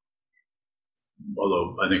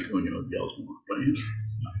 Although I think Unyo yells more.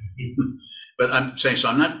 But I'm saying, so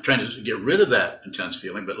I'm not trying to get rid of that intense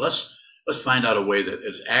feeling, but let's find out a way that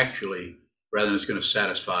is actually, rather than it's going to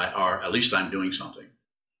satisfy at least I'm doing something.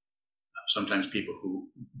 Sometimes people who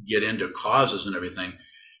get into causes and everything,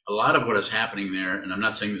 a lot of what is happening there, and I'm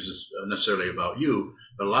not saying this is necessarily about you,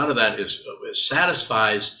 but a lot of that is it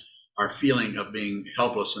satisfies our feeling of being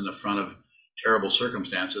helpless in the front of terrible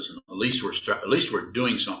circumstances, and at least we're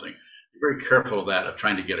doing something. Be very careful of that, of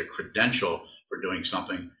trying to get a credential for doing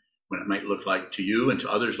something when it might look like to you and to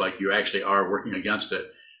others like you actually are working against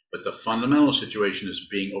it. But the fundamental situation is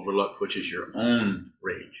being overlooked, which is your own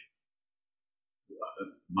rage,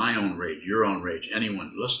 my own rage, your own rage,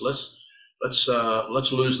 anyone. Let's lose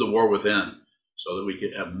the war within, so that we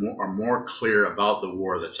can are more clear about the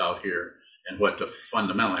war that's out here and what to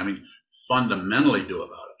fundamentally do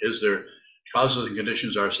about it. Is there causes and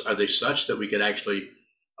conditions? Are they such that we could actually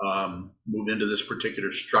move into this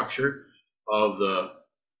particular structure of the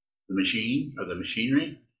machine or the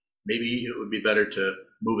machinery? Maybe it would be better to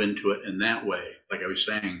move into it in that way. Like I was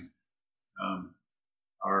saying,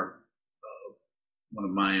 one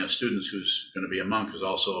of my students who's going to be a monk is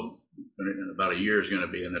also in about a year is going to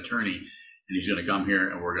be an attorney, and he's going to come here,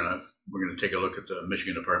 and we're going to take a look at the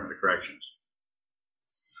Michigan Department of Corrections.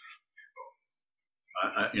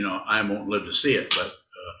 I won't live to see it, but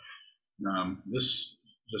this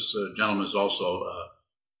gentleman is also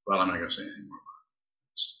well, I'm not going to say anything more about it.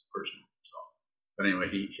 It's personal. So, but anyway,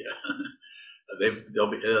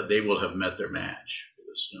 they will have met their match for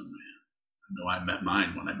this young man. I know I met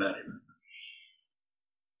mine when I met him.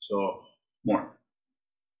 So, more.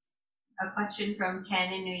 A question from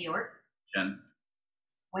Ken in New York. Ken.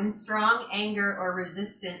 When strong anger or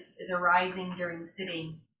resistance is arising during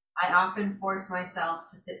sitting, I often force myself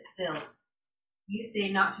to sit still. You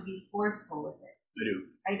say not to be forceful with it. I do.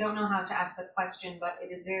 I don't know how to ask the question, but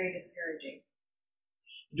it is very discouraging.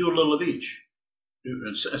 Do a little of each.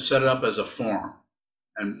 Set it up as a form,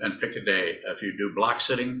 and pick a day. If you do block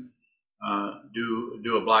sitting,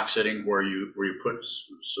 do a block sitting where you put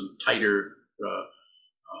some tighter.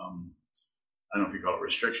 I don't know if you call it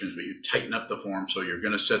restrictions, but you tighten up the form. So you're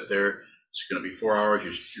going to sit there. It's going to be 4 hours.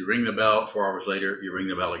 You ring the bell. 4 hours later, you ring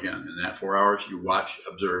the bell again. In that 4 hours, you watch,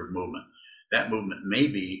 observe movement. That movement may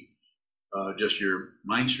be just your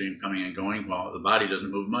mind stream coming and going while the body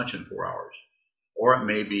doesn't move much in 4 hours. Or it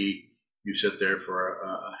may be you sit there for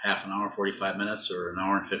a half an hour, 45 minutes, or an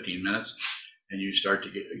hour and 15 minutes, and you start to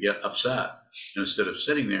get upset. And instead of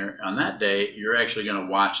sitting there, on that day, you're actually going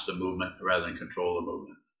to watch the movement rather than control the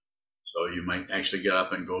movement. So you might actually get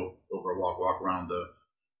up and go for a walk around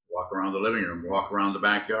the living room, walk around the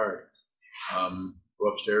backyard, go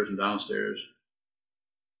upstairs and downstairs.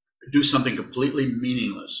 Do something completely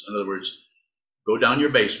meaningless. In other words, go down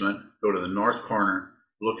your basement, go to the north corner,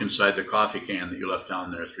 look inside the coffee can that you left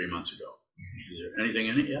down there 3 months ago. Is there anything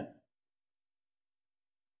in it yet?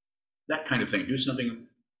 That kind of thing. Do something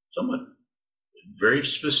somewhat very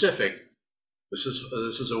specific. This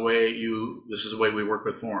is a way we work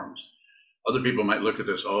with forms. Other people might look at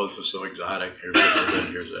this, oh, this is so exotic. Here's that,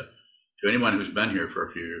 here's that. To anyone who's been here for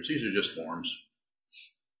a few years, these are just forms.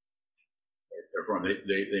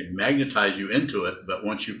 They magnetize you into it, but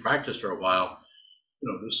once you practice for a while,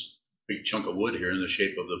 this big chunk of wood here in the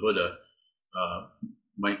shape of the Buddha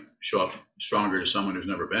might show up stronger to someone who's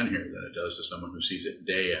never been here than it does to someone who sees it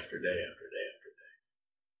day after day after day after day.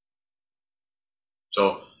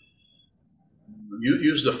 So you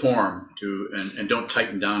use the form and don't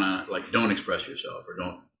tighten down on it, like don't express yourself or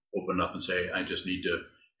don't open up and say, I just need to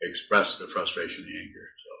express the frustration, the anger.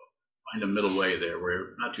 So find a middle way there where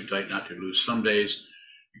you're not too tight, not too loose. Some days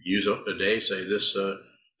you can use up a day, say this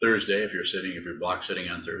Thursday, if you're block sitting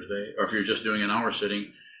on Thursday, or if you're just doing an hour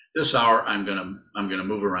sitting, this hour I'm gonna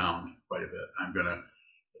move around quite a bit.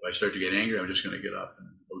 If I start to get angry, I'm just gonna get up and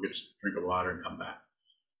go get a drink of water and come back.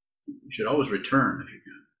 You should always return if you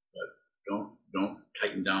can, but don't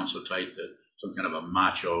tighten down so tight that some kind of a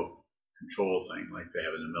macho control thing like they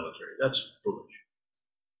have in the military. That's foolish.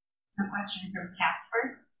 A question from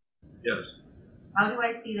Casper. Yes. How do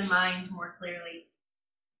I see the mind more clearly?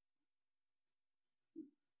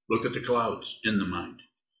 Look at the clouds in the mind.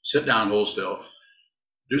 Sit down, hold still.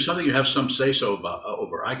 Do something you have some say-so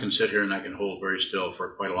over. I can sit here and I can hold very still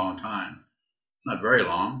for quite a long time. Not very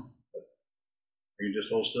long, but I can just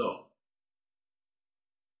hold still.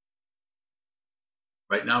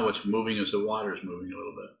 Right now what's moving is the water is moving a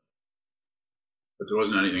little bit. But there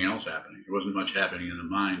wasn't anything else happening. There wasn't much happening in the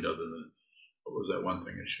mind other than what was that one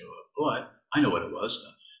thing that showed up. But I know what it was.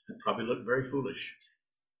 It probably looked very foolish.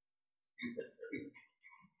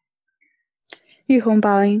 玉红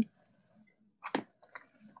报应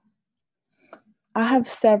I have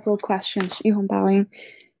several questions, 玉红报应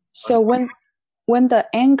So when the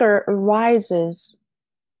anger arises,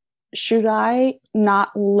 should I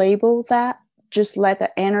not label that? Just let the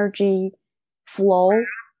energy flow?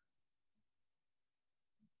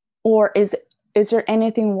 Or is there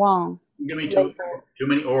anything wrong? Give me too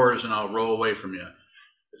many oars and I'll row away from you.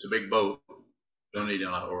 It's a big boat. Don't need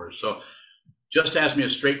a lot of oars. So just ask me a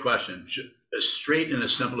straight question, as straight and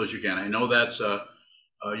as simple as you can. I know that's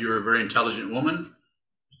you're a very intelligent woman.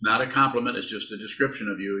 It's not a compliment. It's just a description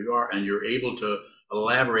of you are, and you're able to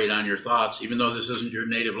elaborate on your thoughts, even though this isn't your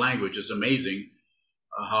native language. It's amazing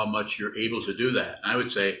how much you're able to do that. And I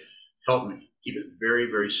would say, help me. Keep it very,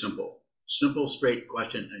 very simple. Simple, straight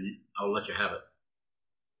question, and I'll let you have it.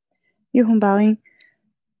 玉红报应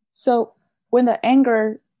So when the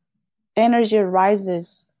anger energy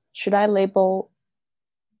arises, should I label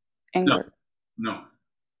anger? No.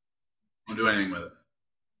 Don't do anything with it.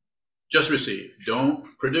 Just receive. Don't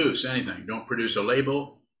produce anything. Don't produce a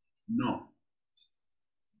label. No.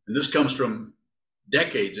 And this comes from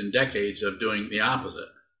decades and decades of doing the opposite.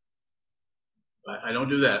 I don't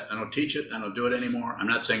do that. I don't teach it. I don't do it anymore. I'm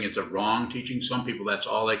not saying it's a wrong teaching. Some people, that's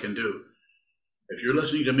all they can do. If you're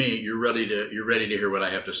listening to me, you're ready to hear what I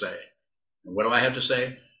have to say. And what do I have to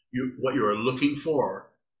say? What you are looking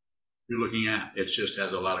for, you're looking at. It just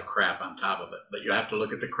has a lot of crap on top of it. But you have to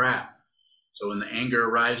look at the crap. So when the anger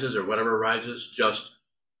arises or whatever arises, just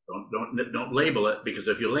don't label it, because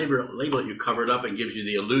if you label it, you cover it up and gives you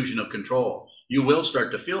the illusion of control. You will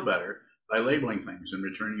start to feel better by labeling things and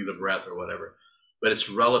returning the breath or whatever. But it's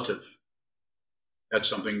relative. That's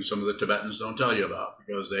something some of the Tibetans don't tell you about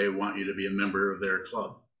because they want you to be a member of their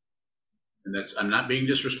club. And I'm not being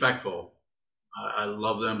disrespectful. I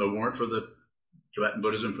love them. If it weren't for the Tibetan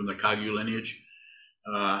Buddhism from the Kagyu lineage,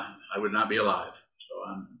 I would not be alive.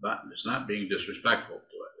 So it's not being disrespectful to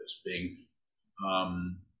it. It's being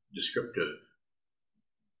descriptive.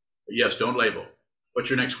 But yes, don't label. What's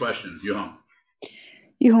your next question, Yuhong?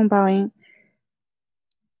 Yuhong Baoying.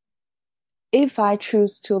 If I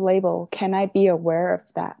choose to label, can I be aware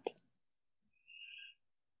of that?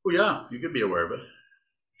 Well, yeah, you could be aware of it.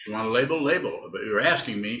 If you want to label, label. But you're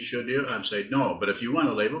asking me, should you? I'm saying no. But if you want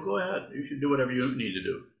to label, go ahead. You should do whatever you need to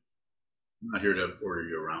do. I'm not here to order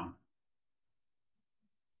you around.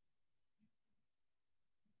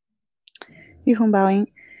 Yuhong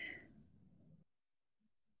Baoying.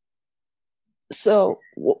 So,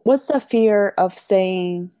 what's the fear of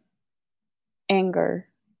saying anger?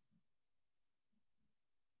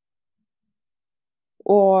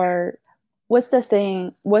 Or what's the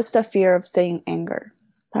fear of saying anger,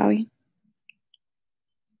 Baoying?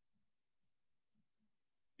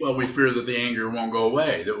 Well, we fear that the anger won't go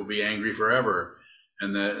away, that we'll be angry forever.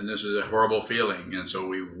 And this is a horrible feeling. And so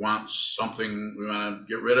we want something, we want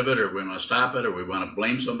to get rid of it, or we want to stop it, or we want to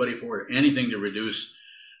blame somebody for it, anything to reduce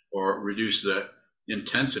the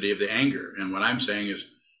intensity of the anger. And what I'm saying is,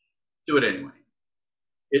 do it anyway.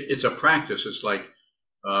 It's a practice. It's like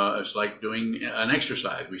doing an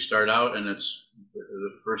exercise. We start out, and it's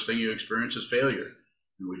the first thing you experience is failure.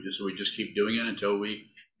 And we just keep doing it until we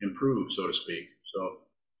improve, so to speak. So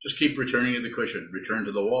just keep returning to the cushion, return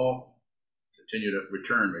to the wall, continue to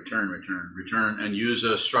return, and use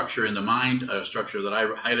a structure in the mind. A structure that I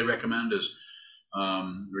highly recommend is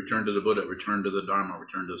return to the Buddha, return to the Dharma,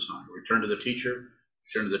 return to the Sangha, return to the teacher,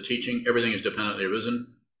 return to the teaching. Everything is dependently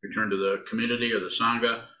arisen. Return to the community or the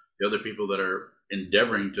Sangha, the other people that are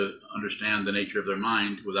endeavoring to understand the nature of their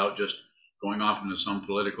mind without just going off into some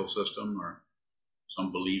political system or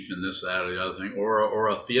some belief in this, that, or the other thing, or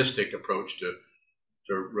a theistic approach to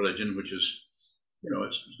religion, which is,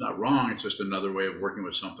 it's not wrong. It's just another way of working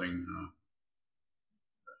with something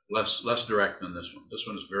less direct than this one. This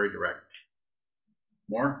one is very direct.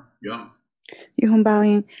 More? Yuhong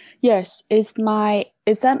Baoying. Yes, is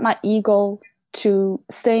that my ego to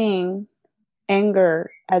saying anger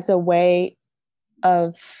as a way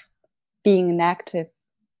of being negative?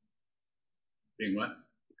 Being what?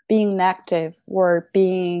 Being negative, or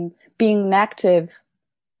being negative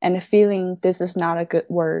and feeling this is not a good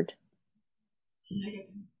word. Is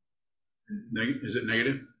it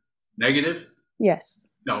negative? Negative? Yes.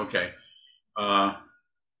 No, okay.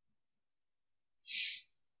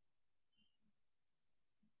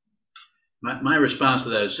 My response to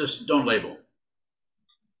that is just don't label.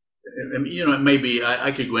 It may be,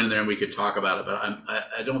 I could go in there and we could talk about it, but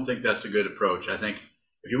I don't think that's a good approach. I think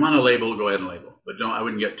if you want to label, go ahead and label. But I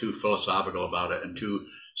wouldn't get too philosophical about it and too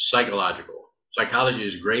psychological. Psychology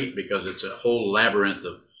is great because it's a whole labyrinth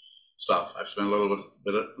of stuff. I've spent a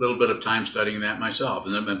little bit of time studying that myself.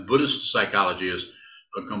 And then Buddhist psychology is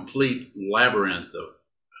a complete labyrinth of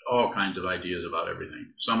all kinds of ideas about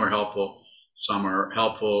everything. Some are helpful,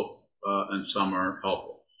 and some are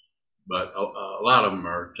helpful. But a lot of them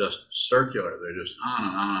are just circular. They're just on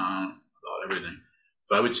and on about everything.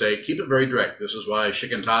 So I would say keep it very direct. This is why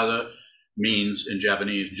shikantaza means in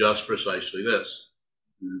Japanese just precisely this.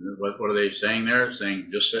 What are they saying there? Saying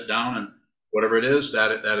just sit down and whatever it is,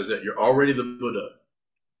 that is it. You're already the Buddha.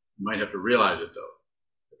 You might have to realize it, though.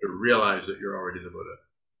 You have to realize that you're already the Buddha.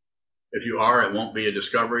 If you are, it won't be a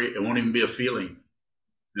discovery. It won't even be a feeling.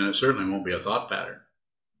 And it certainly won't be a thought pattern.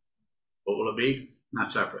 What will it be?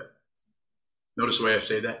 Not separate. Notice the way I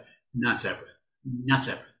say that? Not separate. Not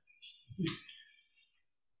separate.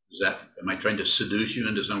 Am I trying to seduce you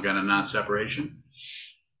into some kind of non-separation?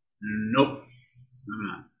 Nope. I'm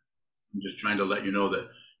not. I'm just trying to let you know that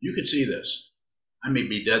you could see this. I may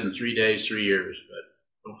be dead in 3 days, 3 years, but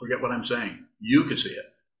don't forget what I'm saying. You could see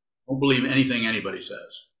it. Don't believe anything anybody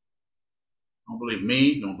says. Don't believe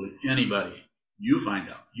me. Don't believe anybody. You find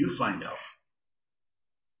out. You find out.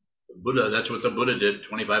 The Buddha, that's what the Buddha did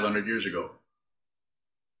 2,500 years ago.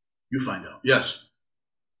 You find out. Yes.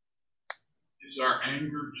 Is our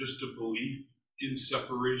anger just a belief in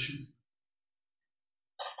separation?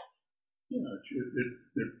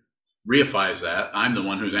 It reifies that. I'm the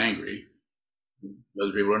one who's angry.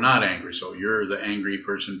 Other people are not angry. So you're the angry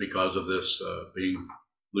person because of this,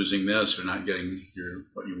 losing this or not getting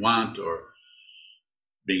what you want, or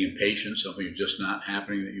being impatient, something is just not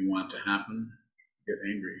happening that you want to happen. Get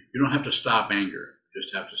angry. You don't have to stop anger. You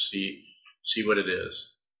just have to see what it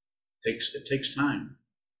is. It takes time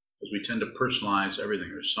because we tend to personalize everything.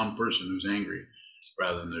 There's some person who's angry.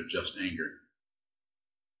 rather than they're just anger.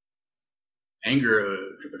 Anger,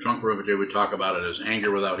 Trungpa Rinpoche would talk about it as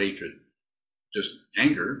anger without hatred. Just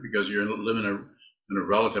anger, because you're living in a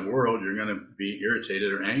relative world, you're going to be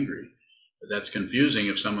irritated or angry. But that's confusing.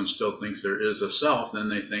 If someone still thinks there is a self, then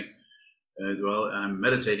they think, well, I'm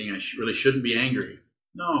meditating, I really shouldn't be angry.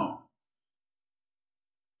 No.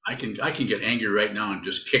 I can get angry right now and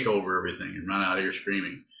just kick over everything and run out of here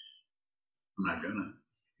screaming. I'm not gonna.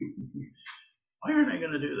 Why aren't I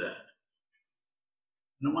gonna do that?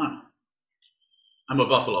 I don't want to. I'm a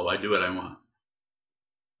buffalo. I do what I want.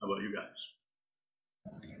 How about you guys?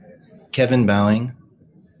 Kevin Bowing.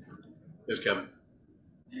 Yes, Kevin.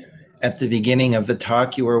 At the beginning of the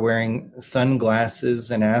talk, you were wearing sunglasses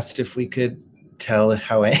and asked if we could tell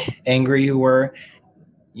how angry you were.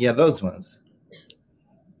 Yeah, those ones.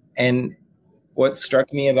 And what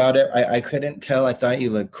struck me about it, I couldn't tell. I thought you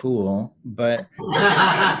looked cool, but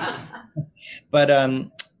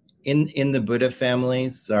in the Buddha family,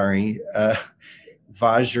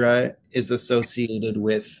 Vajra is associated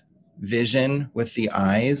with vision, with the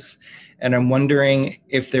eyes. And I'm wondering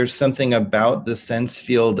if there's something about the sense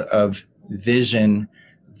field of vision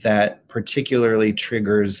that particularly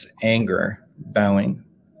triggers anger. Bowing.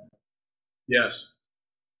 Yes.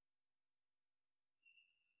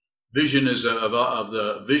 Vision is of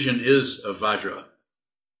Vajra.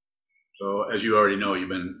 So as you already know, you've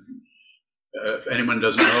been. If anyone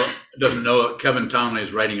doesn't know, Kevin Townley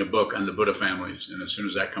is writing a book on the Buddha families, and as soon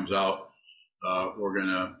as that comes out, we're going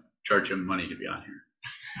to charge him money to be on here.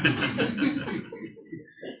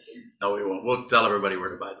 No, we won't. We'll tell everybody where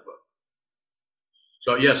to buy the book.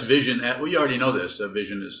 So yes, vision. Well, you already know this.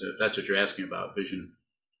 Vision is, if that's what you're asking about. Vision.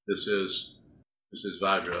 This is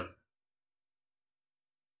Vajra.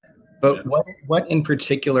 But what in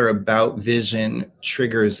particular about vision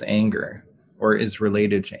triggers anger or is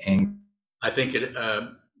related to anger? I think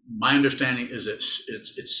my understanding is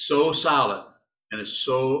it's so solid, and it's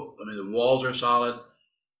so, I mean, the walls are solid.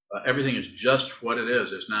 Everything is just what it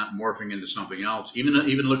is. It's not morphing into something else. Even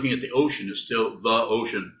looking at the ocean is still the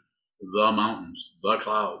ocean, the mountains, the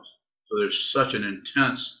clouds. So there's such an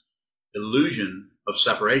intense illusion of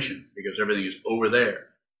separation because everything is over there.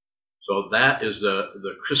 So that is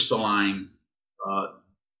the crystalline,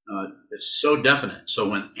 it's so definite. So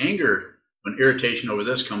when irritation over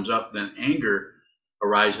this comes up, then anger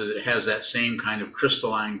arises. It has that same kind of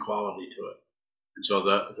crystalline quality to it. And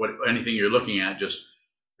so anything you're looking at, it's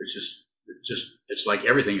like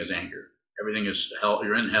everything is anger. Everything is hell.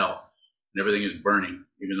 You're in hell, and everything is burning.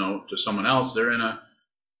 Even though to someone else, they're in a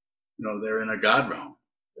God realm.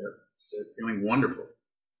 They're feeling wonderful.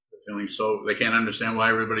 Feeling so, they can't understand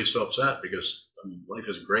why everybody's so upset because life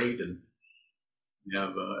is great and you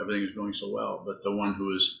have everything is going so well. But the one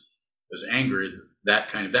who is angry,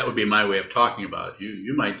 that would be my way of talking about it.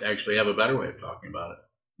 You might actually have a better way of talking about it.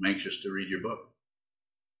 I'm anxious to read your book.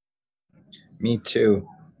 Me too.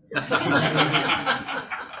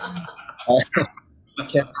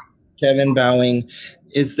 Kevin Bowing,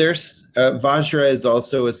 is there Vajra is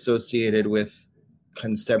also associated with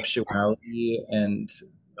conceptuality and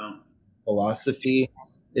philosophy.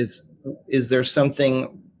 Is there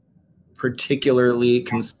something particularly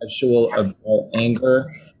conceptual about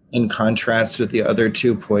anger in contrast with the other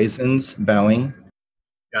two poisons? Bowing.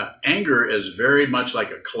 Yeah, anger is very much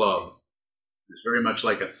like a club. It's very much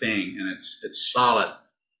like a thing, and it's solid.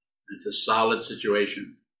 It's a solid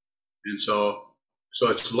situation, and so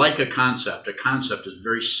it's like a concept. A concept is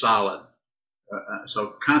very solid.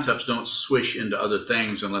 So concepts don't swish into other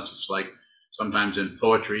things unless it's like sometimes in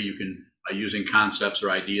poetry you can, by using concepts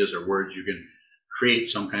or ideas or words, you can create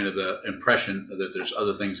some kind of the impression that there's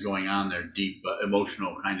other things going on there, deep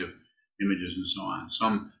emotional kind of images and so on.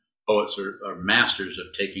 Some poets are masters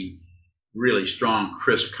of taking really strong,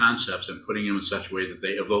 crisp concepts and putting them in such a way that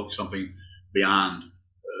they evoke something beyond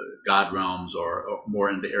God realms or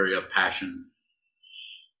more in the area of passion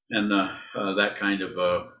and that kind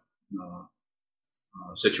of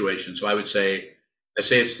situation. So I would say,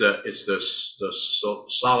 it's the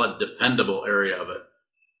solid, dependable area of it,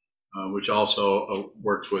 which also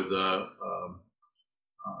works with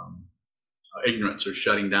ignorance or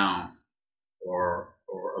shutting down or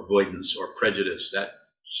avoidance or prejudice, that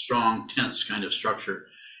strong, tense kind of structure.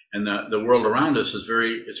 And the world around us is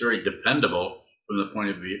very dependable from the point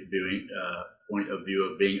of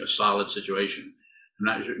view of being a solid situation. I'm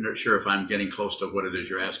not sure if I'm getting close to what it is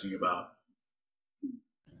you're asking about.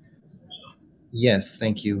 Yes,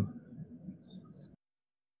 thank you.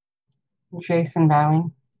 Jason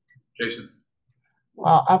Bowing. Jason.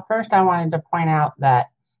 Well, up first, I wanted to point out that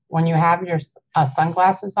when you have your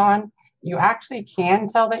sunglasses on, you actually can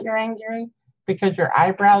tell that you're angry because your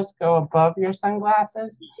eyebrows go above your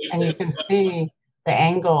sunglasses, and you can see the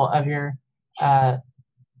angle of your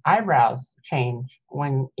eyebrows change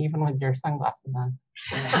even with your sunglasses on.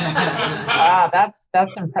 Wow, that's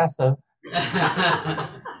impressive.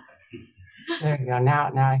 There you go.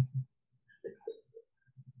 Now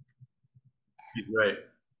He's right.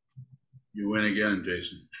 You win again,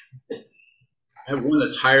 Jason. I have one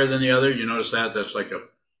that's higher than the other. You notice that? That's like a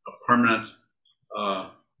permanent,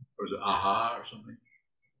 or is it AHA or something?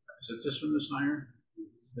 Is it this one that's higher?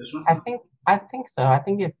 This one? I think so. I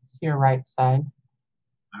think it's your right side.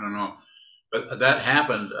 I don't know. But that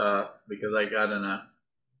happened because I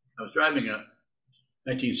was driving a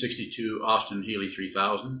 1962 Austin Healey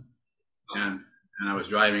 3000, and I was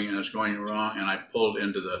driving and I was going wrong, and I pulled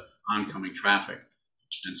into the oncoming traffic,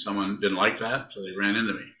 and someone didn't like that, so they ran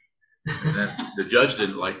into me. The judge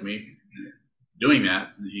didn't like me doing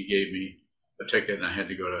that, and he gave me a ticket, and I had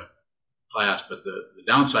to go to class. But the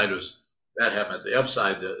downside was that happened. The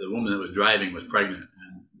upside, the woman that was driving was pregnant,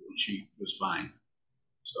 and she was fine.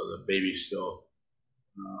 So the baby still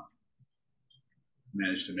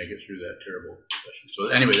managed to make it through that terrible session. So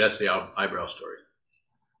anyway, that's the eyebrow story.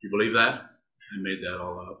 You believe that? I made that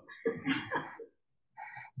all up.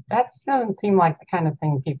 That doesn't seem like the kind of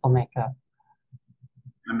thing people make up.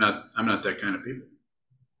 I'm not that kind of people.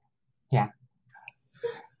 Yeah.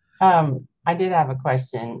 I did have a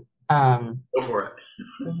question. Go for it.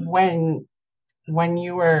 when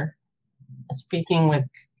you were speaking with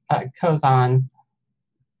Kozan,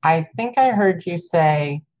 I think I heard you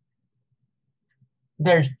say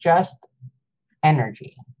there's just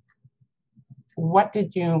energy. What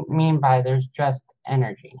did you mean by there's just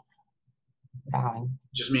energy? Bowing.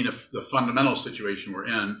 Just mean if the fundamental situation we're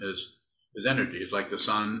in is energy. It's like the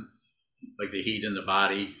sun, like the heat in the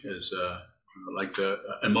body, is like the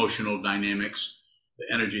emotional dynamics,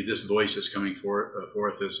 the energy. This voice is coming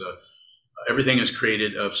forth is everything is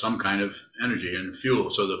created of some kind of energy and fuel.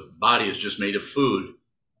 So the body is just made of food.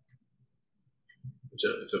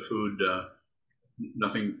 It's a food.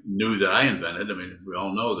 Nothing new that I invented. I mean, we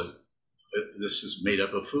all know that this is made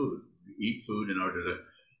up of food. You eat food in order to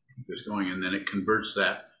keep this going, and then it converts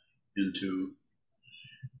that into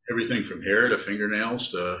everything from hair to fingernails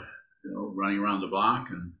to running around the block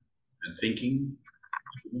and thinking.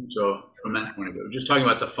 So from that point of view, just talking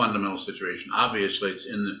about the fundamental situation. Obviously, it's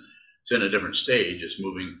in a different stage. It's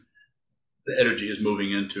moving. The energy is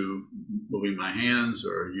moving into moving my hands,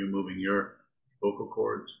 or you moving your vocal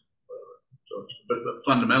cords. So, but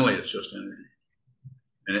fundamentally, it's just energy,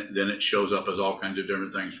 and then it shows up as all kinds of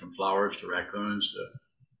different things, from flowers to raccoons to.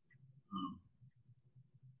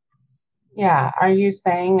 Yeah. Are you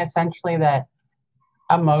saying essentially that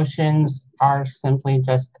emotions are simply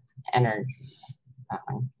just energy?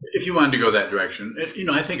 If you wanted to go that direction,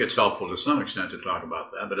 I think it's helpful to some extent to talk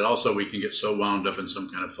about that, but also we can get so wound up in some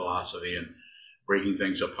kind of philosophy and breaking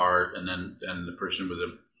things apart, and then the person with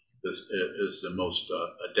this is the most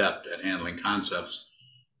adept at handling concepts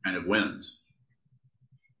kind of wins.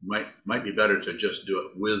 Might be better to just do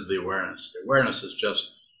it with the awareness. The awareness is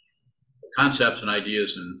just concepts and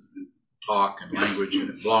ideas and talk and language,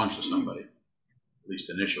 and it belongs to somebody, at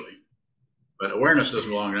least initially. But awareness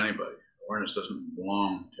doesn't belong to anybody. Awareness doesn't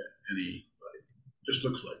belong to anybody. It just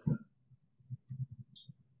looks like that.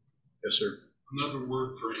 Yes, sir. Another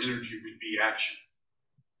word for energy would be action.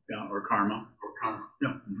 Yeah, or karma. Or karma. Yeah.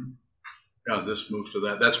 Mm-hmm. Yeah, this moves to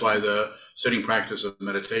that. That's why the sitting practice of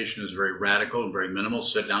meditation is very radical and very minimal.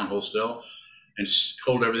 Sit down, hold still, and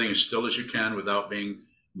hold everything as still as you can without being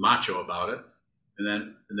macho about it.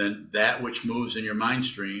 And then that which moves in your mind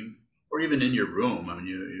stream, or even in your room. I mean,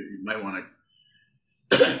 you might want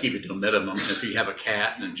to keep it to a minimum. If you have a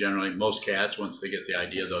cat, and generally most cats, once they get the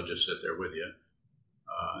idea, they'll just sit there with you.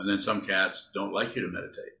 And then some cats don't like you to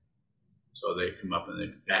meditate, so they come up and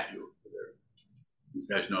they pat you. You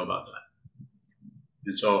guys know about that.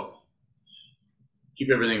 And so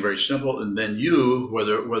keep everything very simple, and then you,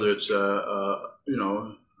 whether it's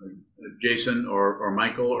Jason or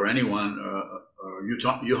Michael or anyone or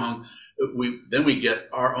Yu-Hung, we get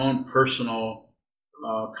our own personal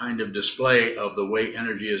kind of display of the way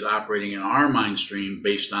energy is operating in our mind stream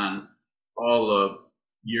based on all the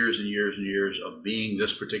years and years and years of being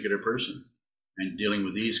this particular person and dealing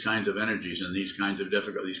with these kinds of energies and these kinds of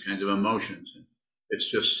difficulties, these kinds of emotions. It's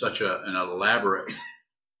just such an elaborate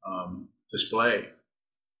display.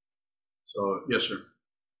 So, yes, sir.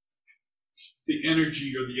 The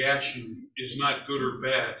energy or the action is not good or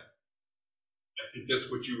bad. I think that's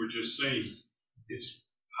what you were just saying. It's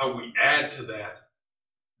how we add to that.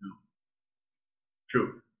 No.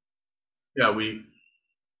 True. Yeah,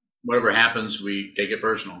 whatever happens, we take it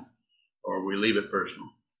personal. or we leave it personal,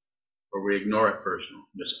 or we ignore it personal.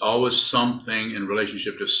 There's always something in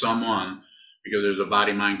relationship to someone, because there's a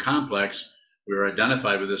body-mind complex. We're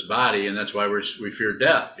identified with this body, and that's why we fear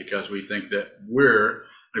death, because we think that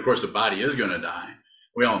and of course the body is going to die.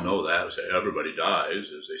 We all know that. We say everybody dies,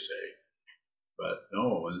 as they say. But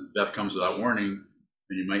no, when death comes without warning,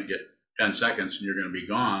 and you might get 10 seconds and you're going to be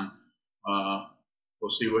gone,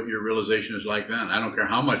 we'll see what your realization is like then. I don't care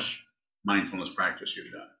how much mindfulness practice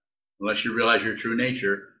you've done. Unless you realize your true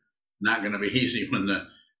nature, not going to be easy when the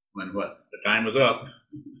time is up.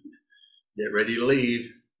 Get ready to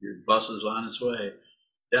leave. Your bus is on its way.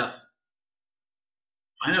 Death.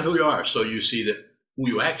 Find out who you are so you see that who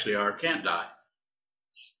you actually are can't die,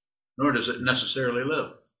 nor does it necessarily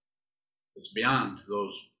live. It's beyond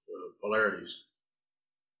those polarities.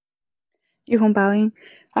 Yuhong Baoying,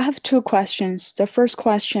 I have two questions. The first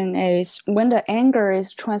question is, when the anger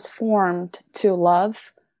is transformed to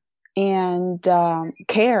love and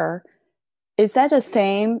care, is that the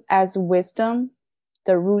same as wisdom,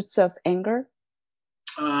 the roots of anger?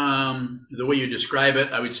 The way you describe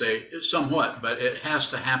it, I would say somewhat, but it has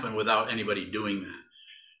to happen without anybody doing that.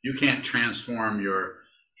 You can't transform your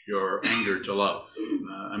anger to love.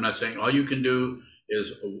 I'm not saying all you can do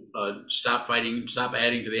is stop fighting, stop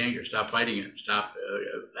adding to the anger, stop fighting it, stop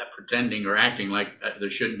pretending or acting like there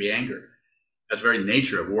shouldn't be anger. That's the very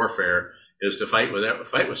nature of warfare, is to fight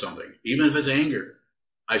with something, even if it's anger.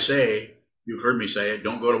 I say, you've heard me say it,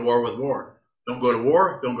 don't go to war with war. Don't go to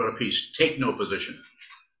war, don't go to peace. Take no position.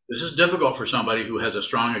 This is difficult for somebody who has a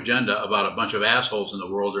strong agenda about a bunch of assholes in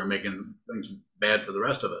the world that are making things bad for the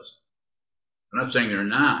rest of us. I'm not saying they're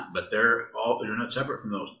not, but they're not separate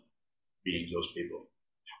from those beings, those people.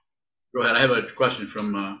 Go ahead. I have a question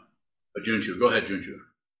from Junchu. Go ahead, Junchu.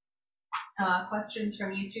 Questions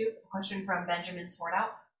from YouTube. A question from Benjamin Swartout.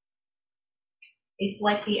 It's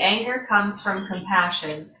like the anger comes from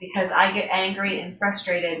compassion, because I get angry and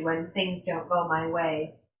frustrated when things don't go my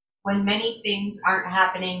way. When many things aren't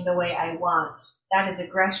happening the way I want, that is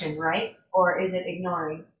aggression, right? Or is it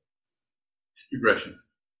ignoring? Aggression.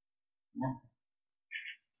 Yeah.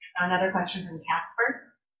 Another question from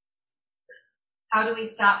Casper. How do we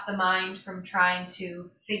stop the mind from trying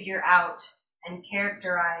to figure out and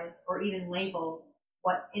characterize or even label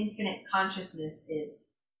what infinite consciousness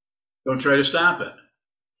is? Don't try to stop it.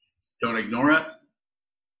 Don't ignore it.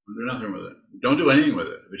 Don't do nothing with it. Don't do anything with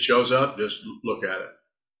it. If it shows up, just look at it.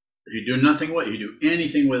 If you do nothing with it, you do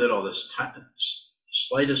anything with it, all this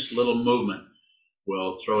slightest little movement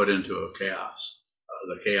will throw it into a chaos.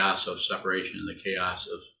 The chaos of separation, the chaos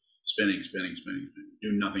of spinning.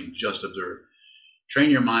 Do nothing, just observe.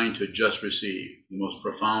 Train your mind to just receive. The most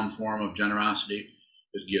profound form of generosity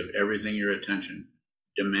is give everything your attention.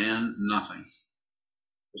 Demand nothing.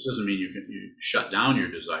 This doesn't mean you shut down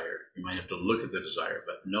your desire. You might have to look at the desire,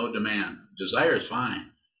 but no demand. Desire is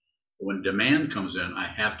fine. But when demand comes in, I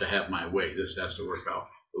have to have my way. This has to work out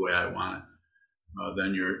the way I want it.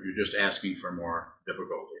 Then you're just asking for more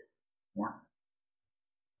difficulty. More?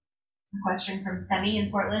 A question from Semi in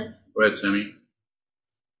Portland. Go ahead, Semi.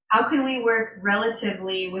 How can we work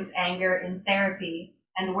relatively with anger in therapy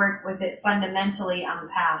and work with it fundamentally on the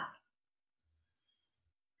path?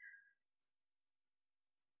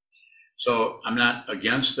 So I'm not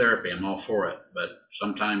against therapy. I'm all for it. But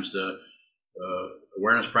sometimes the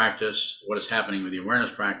awareness practice, what is happening with the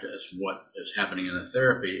awareness practice, what is happening in the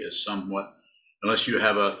therapy is somewhat, unless you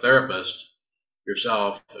have a therapist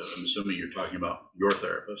yourself, I'm assuming you're talking about your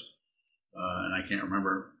therapist, and I can't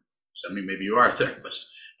remember, maybe you are a therapist,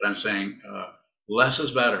 but I'm saying less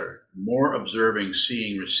is better, more observing,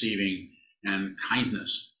 seeing, receiving, and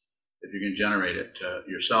kindness, if you can generate it to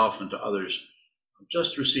yourself and to others.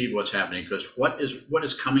 Just receive what's happening, because what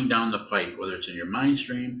is coming down the pipe, whether it's in your mind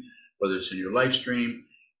stream, whether it's in your life stream,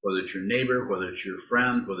 whether it's your neighbor, whether it's your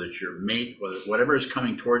friend, whether it's your mate, whatever is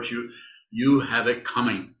coming towards you, you have it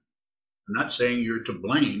coming. I'm not saying you're to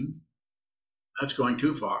blame. That's going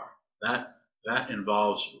too far. That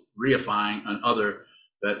involves reifying an other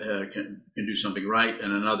that can do something right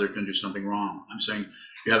and another can do something wrong. I'm saying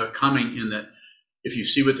you have it coming in that if you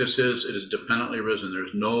see what this is, it is dependently risen.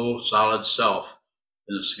 There's no solid self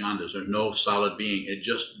in the skandhas. There's no solid being. It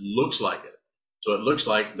just looks like it. So it looks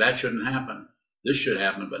like that shouldn't happen. This should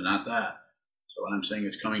happen, but not that. So what I'm saying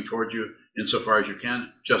is coming towards you insofar as you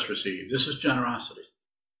can, just receive. This is generosity.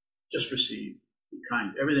 Just receive. Be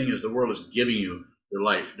kind. Everything is, the world is giving you your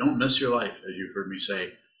life. Don't miss your life, as you've heard me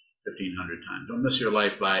say 1,500 times. Don't miss your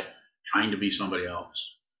life by trying to be somebody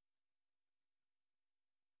else.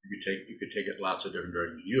 You could take it lots of different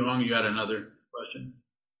directions. Yuhong, you had another question?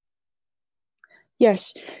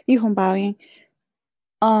 Yes, Yuhong Baoying.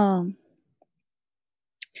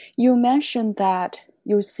 You mentioned that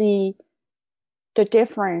you see the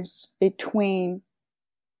difference between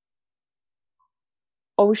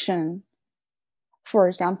ocean. For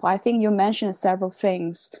example, I think you mentioned several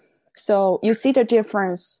things. So you see the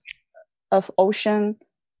difference of ocean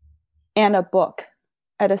and a book.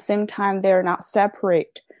 At the same time, they're not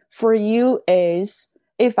separate. For you is,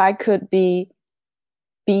 if I could be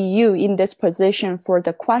you in this position for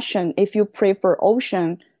the question, if you prefer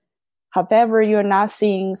ocean, however, you're not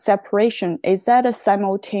seeing separation, is that a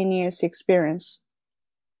simultaneous experience?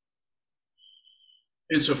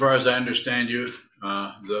 Insofar as I understand you,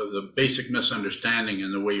 the basic misunderstanding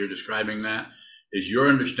in the way you're describing that is your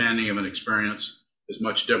understanding of an experience is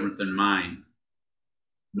much different than mine.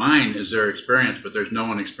 Mine is their experience, but there's no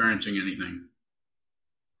one experiencing anything.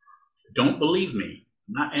 Don't believe me.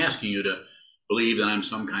 I'm not asking you to believe that I'm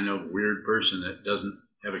some kind of weird person that doesn't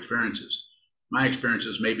have experiences. My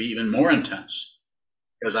experiences may be even more intense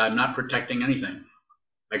because I'm not protecting anything.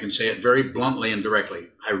 I can say it very bluntly and directly.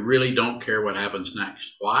 I really don't care what happens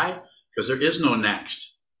next. Why? Because there is no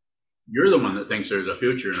next. You're the one that thinks there's a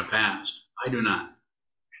future and a past. I do not.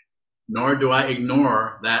 Nor do I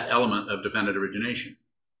ignore that element of dependent origination.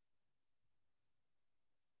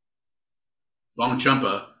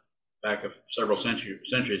 Longchenpa, back several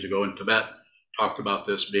centuries ago in Tibet, talked about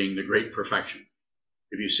this being the great perfection.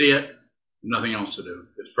 If you see it, nothing else to do.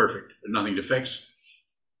 It's perfect. There's nothing to fix,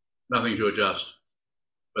 nothing to adjust.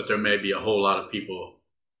 But there may be a whole lot of people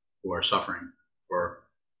who are suffering for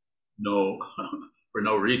no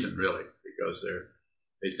reason, really, because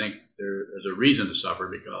they think there's a reason to suffer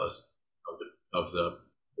because of the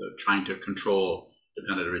trying to control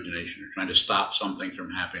dependent origination, or trying to stop something from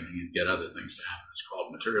happening and get other things to happen. It's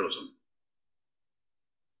called materialism.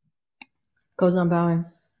 Goes on bowing.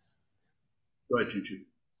 Go ahead, Juju.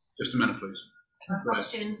 Just a minute, please. A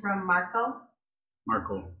question from Marco.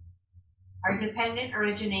 Marco. Are dependent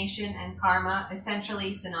origination and karma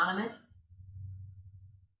essentially synonymous?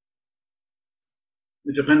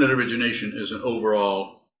 The dependent origination is an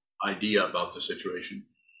overall idea about the situation,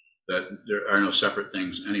 that there are no separate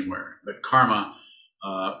things anywhere. But karma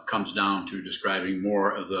comes down to describing more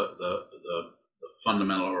of the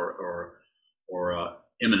fundamental or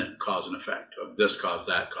imminent cause and effect of this caused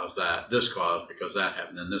that, this caused because that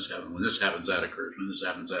happened, and this happened. When this happens, that occurs. When this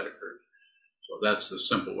happens, that occurs. So that's the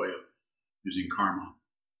simple way of using karma.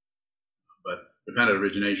 But dependent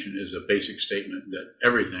origination is a basic statement that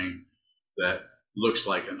everything that looks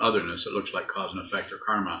like an otherness, that looks like cause and effect or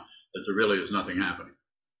karma, that there really is nothing happening.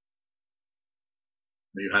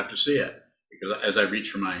 But you have to see it. Because as I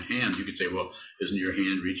reach for my hand, you could say, well, isn't your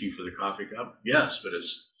hand reaching for the coffee cup? Yes, but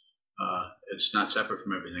it's not separate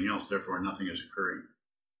from everything else, therefore nothing is occurring.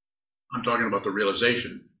 I'm talking about the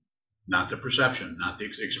realization, not the perception, not the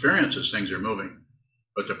experience as things are moving,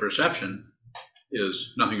 but the perception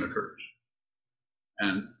is nothing occurs.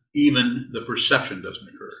 And even the perception doesn't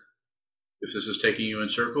occur. If this is taking you in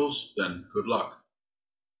circles, then good luck.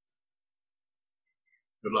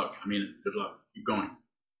 Good luck. I mean, good luck. Keep going.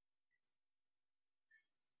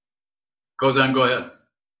 Kozan, go ahead.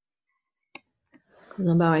 Goes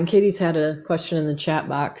on bowing. Katie's had a question in the chat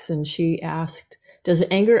box, and she asked, does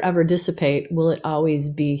anger ever dissipate? Will it always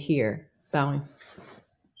be here? Bowing.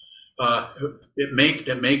 It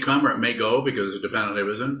may come or it may go because it's dependent on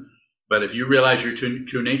everything. But if you realize your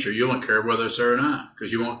true nature, you won't care whether it's there or not,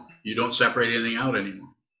 because you don't separate anything out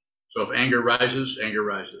anymore. So if anger rises, anger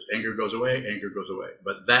rises. Anger goes away, anger goes away.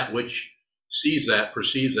 But that which sees that,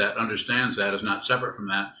 perceives that, understands that, is not separate from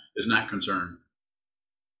that, is not concerned.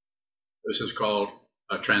 This is called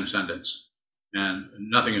a transcendence. And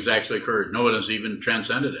nothing has actually occurred. No one has even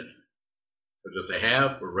transcended it. Because if they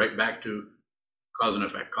have, we're right back to cause and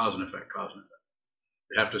effect, cause and effect, cause and effect.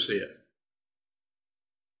 You have to see it.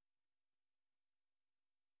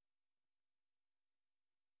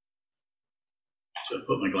 So I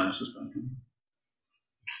put my glasses back on.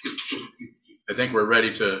 I think we're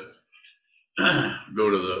ready to go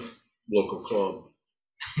to the local club.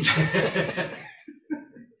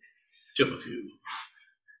 Tip a few.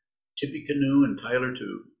 Tippy Canoe and Tyler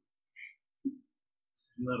too.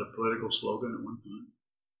 Isn't that a political slogan at one time?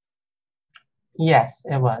 Yes,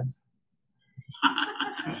 it was.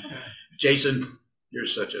 Jason, you're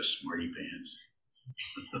such a smarty pants.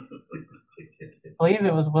 I believe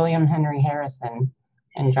it was William Henry Harrison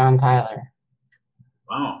and John Tyler.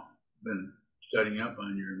 Wow, been studying up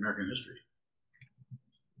on your American history.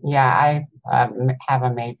 Yeah, I have a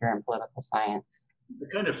major in political science. I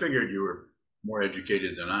kind of figured you were more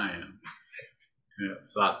educated than I am. Yeah,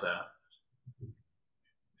 thought that.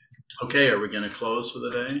 Okay, are we going to close for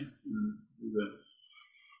the day?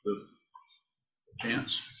 The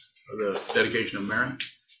chants for the dedication of merit.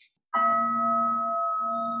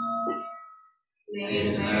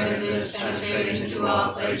 May the merit of this penetrate into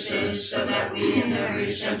all places, so that we and every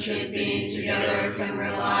sentient being together can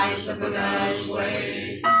realize the Buddha's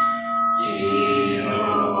way.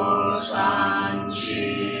 Ji-ho san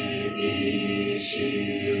shi bi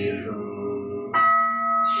shi hu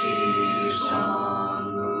shi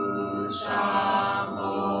son mu sa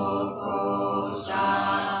mo ko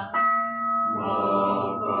sa mo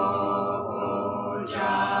ko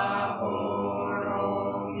ja ho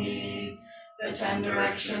ro mi. The 10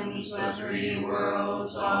 directions, the 3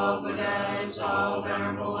 worlds, all Buddhas, all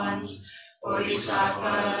venerable ones,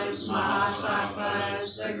 Bodhisattvas,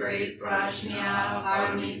 Mahasattvas, the great Prajna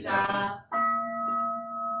Paramita.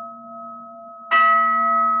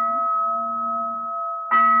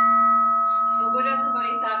 O Buddhas and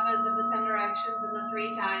Bodhisattvas of the 10 directions and the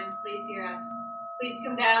 3 times, please hear us. Please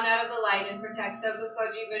come down out of the light and protect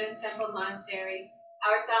Sokokoji Buddhist Temple Monastery,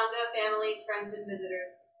 our Sangha, families, friends, and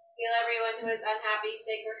visitors. Heal everyone who is unhappy,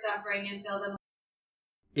 sick, or suffering, and fill them.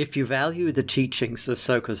 If you value the teachings of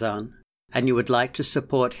Sokuzan, and you would like to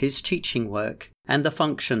support his teaching work and the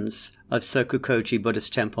functions of Sokokoji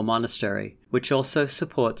Buddhist Temple Monastery, which also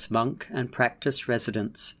supports monk and practice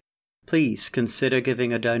residents, please consider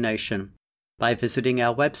giving a donation by visiting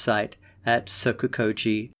our website at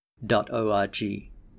sokokoji.org.